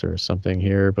 minutes or something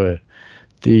here, but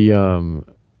the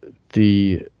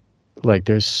like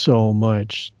there's so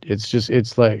much.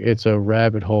 It's a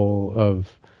rabbit hole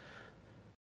of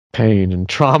pain and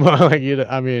trauma. Like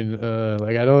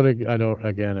I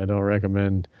don't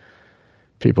recommend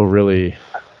people really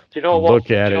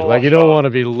look at it. Like you don't want to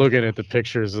be looking at the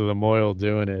pictures of the moil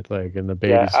doing it, like in the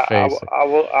baby's face.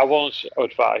 I won't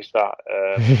advise that.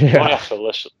 You only have to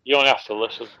listen. You only have to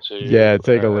listen to. Yeah,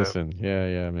 take a listen.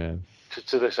 Yeah, man.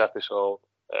 To this episode,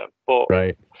 but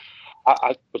right.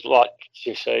 I would like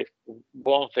to say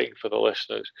one thing for the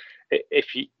listeners: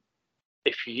 if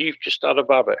you've just had a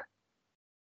baby,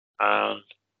 and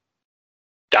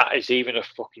that is even a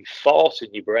fucking thought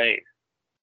in your brain,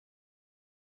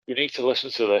 you need to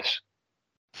listen to this.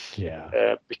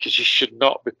 Yeah. Because you should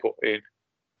not be putting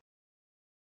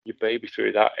your baby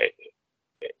through that. It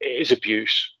is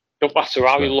abuse. No matter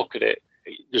how you look at it,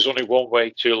 there's only one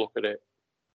way to look at it.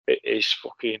 It is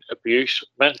fucking abuse,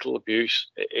 mental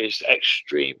abuse. It is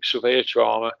extreme, severe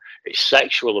trauma. It's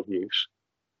sexual abuse.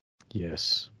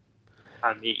 Yes.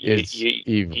 And you're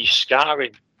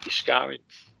scarring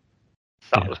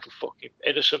that little fucking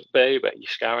innocent baby. You're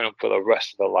scarring them for the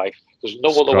rest of their life. There's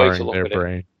no other way to look at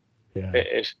brain. it. Yeah. It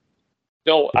is.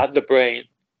 No, and the brain,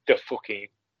 you're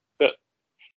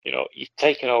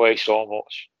taking away so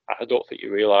much. I don't think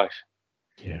you realise.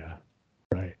 Yeah.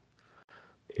 Right.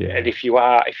 Yeah. And if you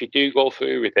do go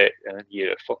through with it, then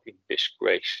you're a fucking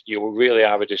disgrace. You really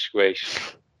are a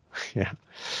disgrace. Yeah.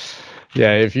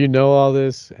 Yeah, if you know all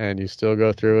this and you still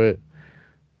go through it,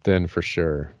 then for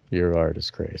sure you are a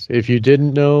disgrace. If you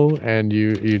didn't know and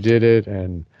you did it,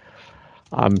 and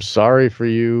I'm sorry for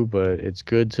you, but it's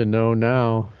good to know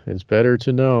now. It's better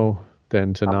to know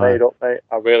than to not. Made up, mate.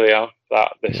 I really am.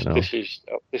 This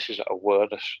is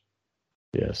awareness.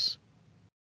 Yes.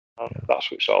 That's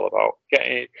what it's all about.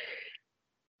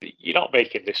 You're not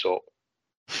making this up.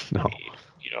 No.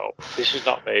 This is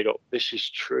not made up. This is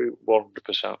true,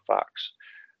 100% facts.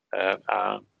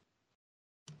 And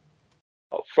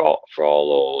for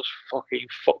all those fucking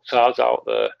fucktards out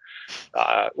there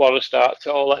that want to start,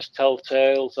 let's tell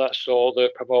tales. That's all they're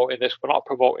promoting this. We're not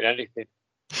promoting anything.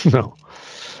 No.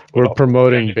 We're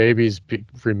promoting babies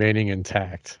remaining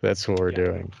intact. That's what we're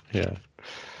doing. Yeah.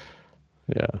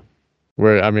 Yeah.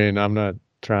 I'm not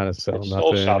trying to sell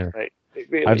nothing. So sad, mate. It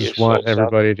really I just want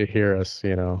everybody to hear us,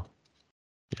 Yeah.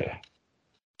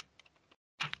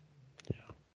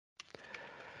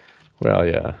 Well,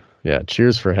 yeah. Yeah.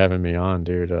 Cheers for having me on,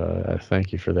 dude.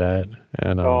 Thank you for that.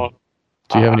 And do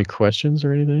you have any questions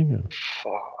or anything?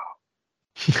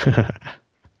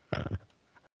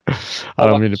 I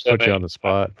don't mean to put you on the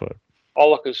spot, but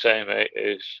all I can say, mate,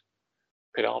 is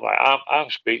I'm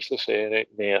speechless here,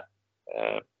 Neil.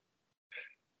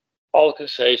 All I can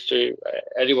say is to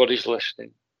anybody who's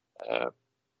listening,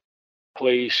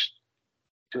 please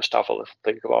just have a little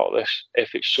think about this.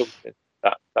 If it's something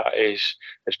that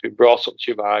has been brought up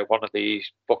to you by one of these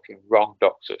fucking wrong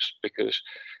doctors, because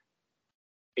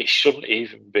it shouldn't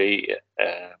even be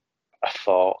a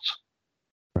thought.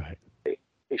 Right.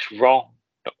 It's wrong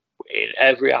in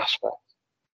every aspect.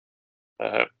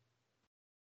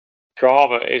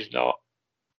 Trauma is not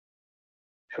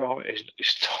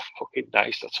fucking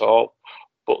nice at all.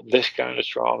 But this kind of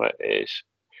trauma it's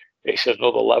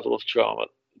another level of trauma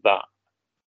that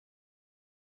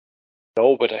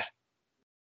nobody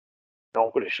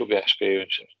Nobody should be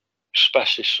experiencing,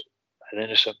 especially an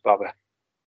innocent baby.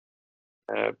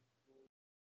 A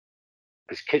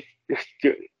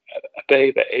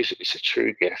baby is a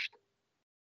true gift,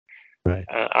 right?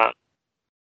 And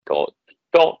don't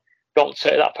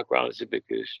take that for granted,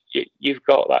 because you've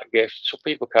got that gift. Some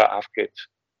people can't have kids,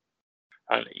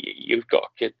 and you've got a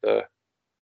kid there.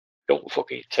 Don't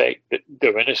fucking take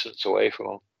their innocence away from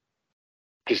them,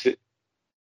 because it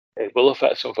will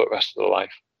affect them for the rest of their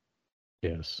life.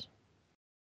 Yes.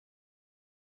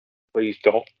 Please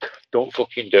don't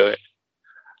fucking do it.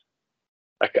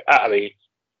 Like, I mean,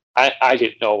 I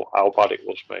didn't know how bad it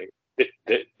was, mate.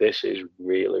 This is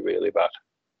really, really bad.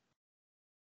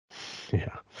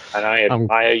 Yeah. And I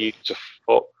admire you to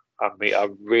fuck. I mean, I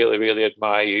really, really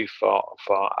admire you for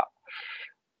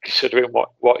considering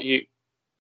what you've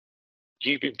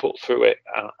been put through it,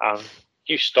 and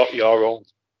you stop your own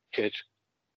kid.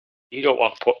 You don't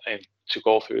want to put him to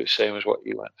go through the same as what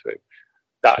you went through.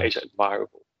 That is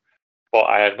admirable. But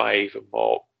I admire even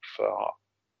more for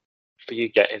you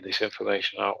getting this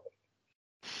information out.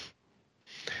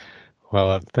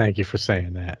 Well, thank you for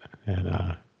saying that,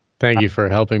 and thank you for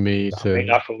helping me to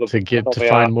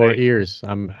find more ears.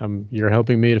 You're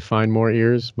helping me to find more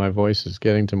ears. My voice is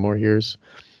getting to more ears,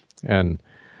 and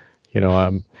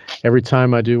every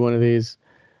time I do one of these,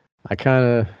 I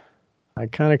kind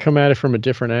of come at it from a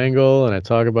different angle, and I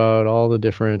talk about all the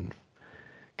different,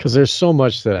 because there's so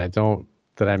much that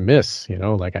I miss.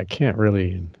 Like I can't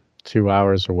really in 2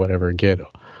 hours or whatever get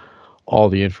all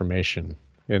the information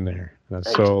in there. And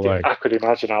so like I could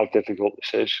imagine how difficult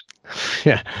this is.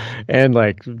 Yeah, and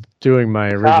like doing my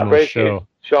original show,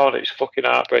 Sean, it's fucking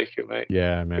heartbreaking, mate.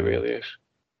 Yeah, man, it really is.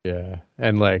 Yeah,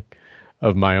 and like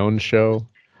of my own show,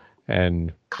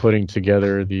 and putting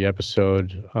together the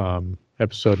episode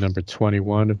number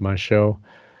 21 of my show.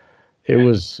 It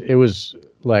was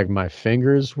like my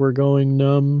fingers were going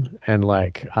numb, and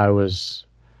like I was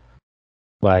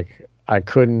like I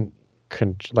couldn't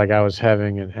like I was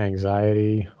having an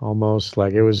anxiety almost,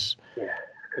 like it was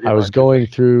I was going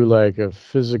through like a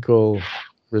physical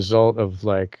result of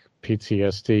like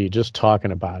PTSD just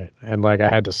talking about it, and like I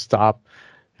had to stop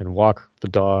and walk the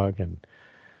dog and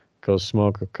go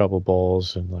smoke a couple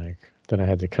bowls, and like then I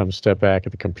had to come step back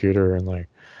at the computer and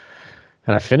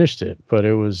I finished it, but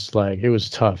it was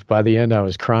tough. By the end I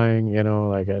was crying,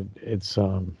 like it's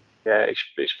fucking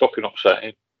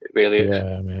upsetting. It really is.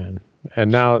 Yeah, man.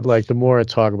 And now like the more I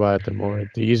talk about it,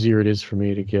 the easier it is for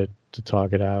me to get to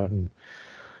talk it out, and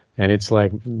it's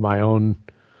like my own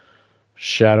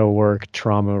shadow work,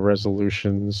 trauma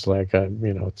resolutions, like to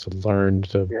learn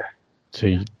to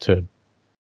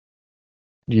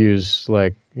use,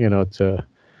 like to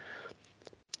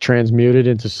transmute it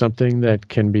into something that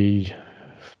can be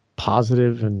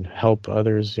positive and help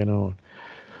others,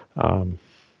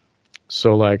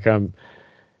 so like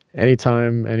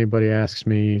anytime anybody asks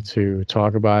me to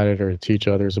talk about it or to teach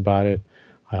others about it,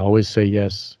 I always say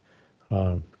yes,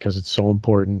 because it's so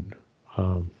important.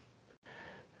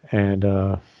 And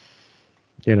I'm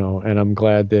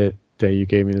glad that you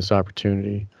gave me this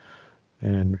opportunity.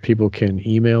 And people can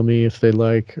email me if they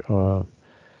like. You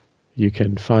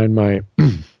can find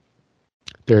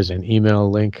there's an email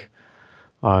link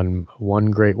on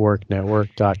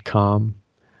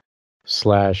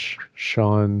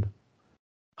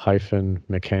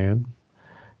onegreatworknetwork.com/Sean-McCann,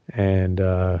 and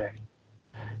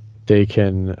they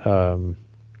can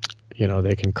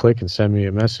they can click and send me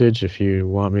a message if you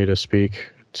want me to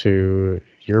speak to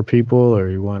your people, or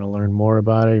you want to learn more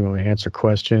about it, you want to answer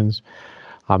questions.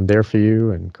 I'm there for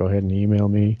you, and go ahead and email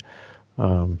me.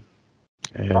 That's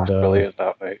brilliant,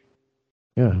 that, mate.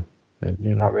 Yeah,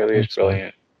 that really is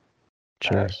brilliant.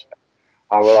 Cheers.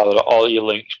 I will add all your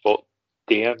links, but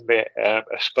DM me,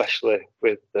 especially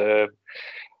with your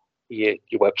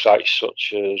websites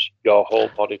such as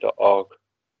yourwholebody.org.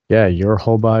 Yeah, Your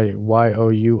Whole Body,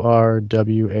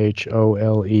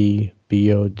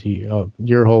 YOURWHOLEBOD. Oh,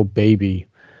 Your Whole Baby,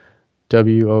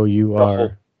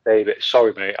 WOUR. Baby,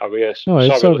 sorry, mate. No,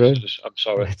 it's all good. I'm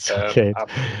sorry. It's okay.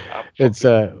 It's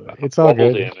all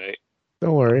good. Here, mate.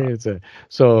 Don't worry.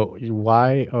 So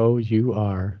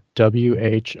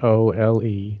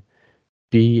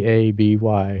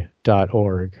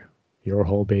YOURWHOLEBABY.org,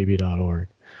 yourwholebaby.org,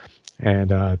 and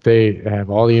they have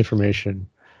all the information,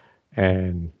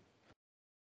 and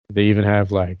they even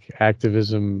have like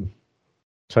activism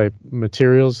type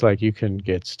materials, like you can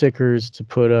get stickers to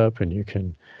put up, and you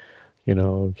can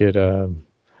get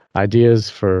ideas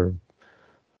for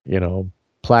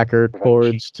placard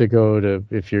boards to go to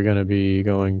if you're going to be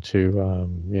going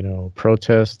to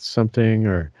protest something,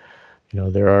 or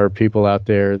there are people out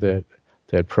there that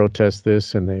that protest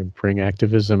this, and they bring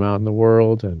activism out in the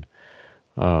world, and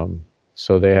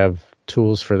so they have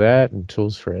tools for that and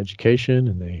tools for education,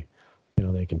 and they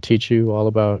can teach you all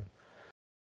about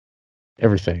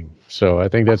everything. So I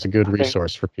think that's a good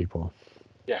resource for people.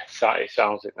 Yeah, it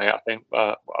sounds it, mate. I think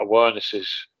awareness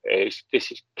is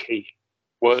key.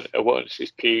 Awareness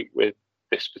is key with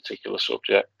this particular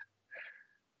subject,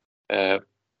 and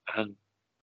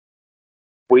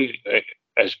we,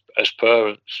 as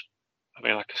parents, I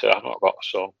mean, like I said, I've not got a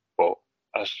son, but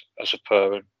as a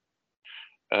parent,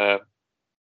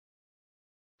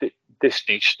 this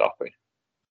needs stopping.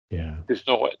 Yeah, there's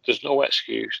no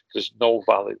excuse. There's no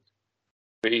valid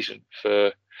reason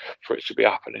for it to be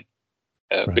happening,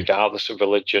 right, regardless of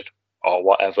religion or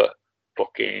whatever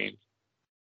fucking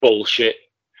bullshit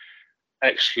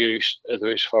excuse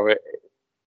there is for it.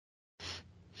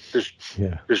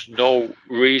 There's no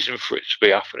reason for it to be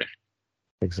happening.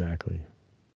 Exactly.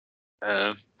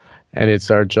 And it's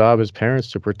our job as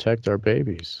parents to protect our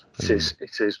babies. It is,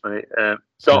 mate.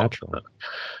 It's natural.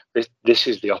 This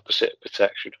is the opposite of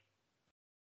protection.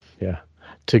 Yeah.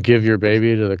 To give your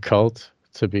baby to the cult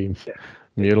to be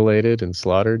mutilated and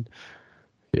slaughtered.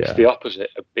 Yeah. It's the opposite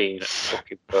of being a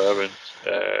fucking parent.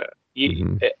 I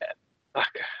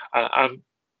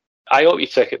hope you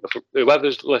take it.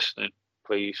 Whoever's listening,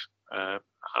 please.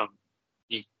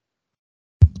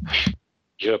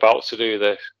 You're about to do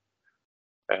this.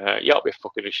 You ought to be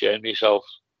fucking ashamed of yourself.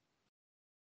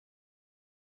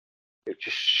 It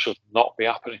just should not be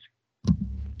happening.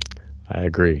 I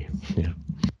agree. Yeah.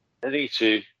 They need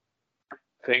to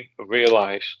think and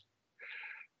realise,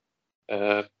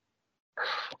 fucking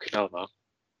hell, man,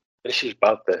 this is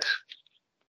bad, this.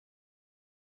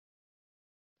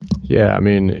 Yeah, I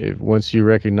mean, once you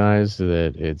recognize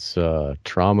that it's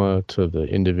trauma to the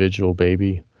individual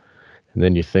baby, and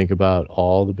then you think about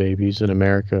all the babies in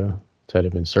America that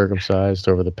have been circumcised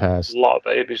over the past... A lot of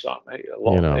babies, mate. A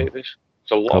lot of babies.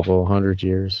 It's a lot. Couple hundred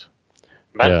years.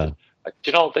 Do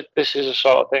you know that this is a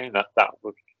sort of thing that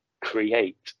would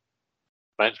create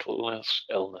mental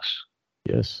illness?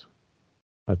 Yes,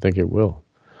 I think it will.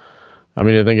 I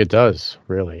mean, I think it does,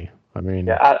 really. I mean...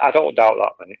 Yeah, I don't doubt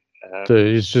that, mate.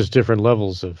 It's just different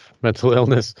levels of mental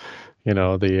illness,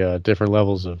 the different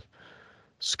levels of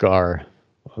scar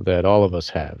that all of us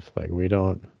have. Like,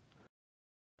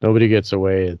 nobody gets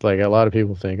away. Like, a lot of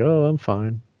people think, oh, I'm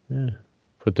fine. Yeah.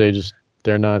 But they're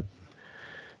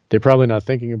probably not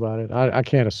thinking about it. I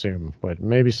can't assume, but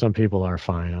maybe some people are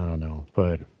fine. I don't know.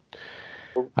 But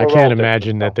I can't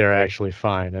imagine that they're actually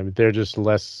fine. I mean, they're just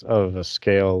less of a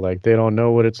scale. Like, they don't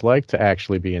know what it's like to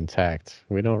actually be intact.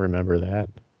 We don't remember that.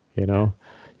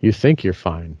 You think you're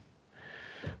fine.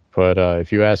 But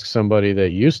if you ask somebody that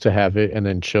used to have it and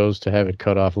then chose to have it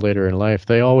cut off later in life,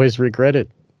 they always regret it.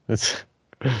 It's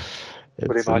a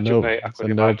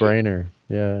no-brainer.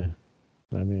 Yeah.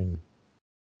 I mean,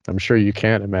 I'm sure you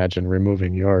can't imagine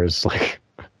removing yours. Like,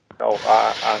 no,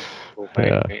 I will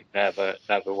make never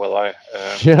will I.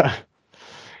 Yeah.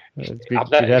 You'd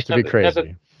have to be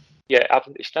crazy.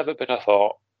 It's never been a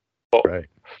thought. But, right.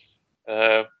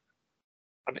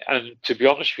 And to be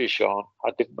honest with you, Sean,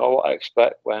 I didn't know what I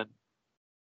expect when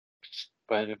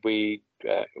we,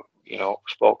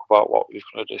 spoke about what we were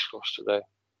going to discuss today.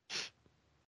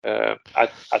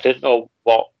 I didn't know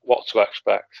what to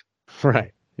expect.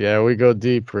 Right. Yeah, we go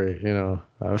deep, right?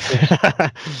 I'll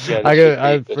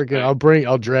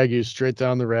drag you straight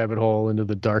down the rabbit hole into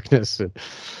the darkness.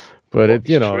 But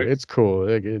it's cool.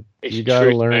 You got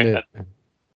to learn it.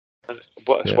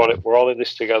 We're all in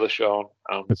this together, Sean.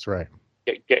 That's right.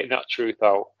 Getting that truth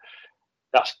out,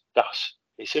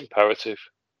 it's imperative.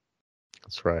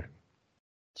 That's right.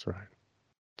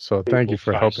 So thank you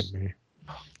for helping me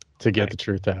to get the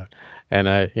truth out. And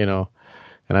I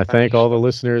thank all the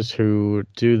listeners who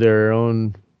do their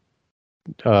own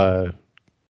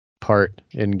part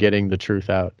in getting the truth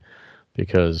out,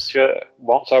 because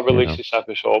once I release this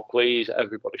episode, please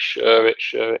everybody share it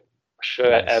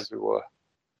everywhere.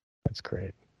 That's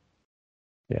great.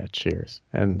 Yeah, cheers.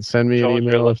 And send me an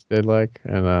email if they'd like.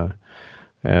 And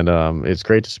it's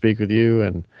great to speak with you.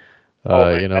 And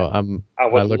I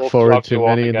look forward to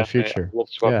many in the future.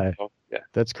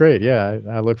 That's great. Yeah,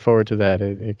 I look forward to that.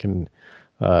 It can,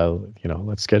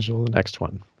 let's schedule the next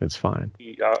one. It's fine.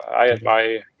 I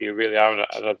admire you. Really are an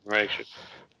admiration.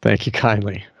 Thank you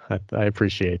kindly. I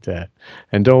appreciate that.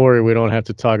 And don't worry, we don't have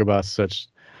to talk about such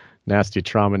nasty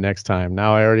trauma next time.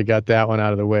 Now I already got that one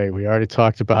out of the way. We already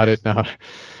talked about it. Now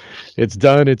it's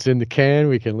done. It's in the can.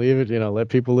 We can leave it, let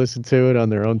people listen to it on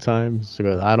their own time.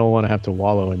 So I don't want to have to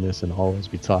wallow in this and always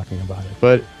be talking about it.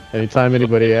 But anytime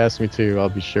anybody asks me to, I'll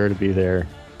be sure to be there,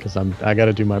 because I got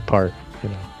to do my part. you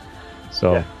know.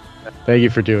 So thank you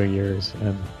for doing yours,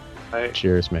 and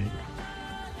cheers, mate.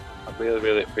 I really,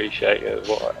 really appreciate it.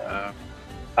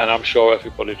 And I'm sure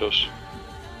everybody does.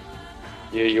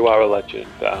 You are a legend.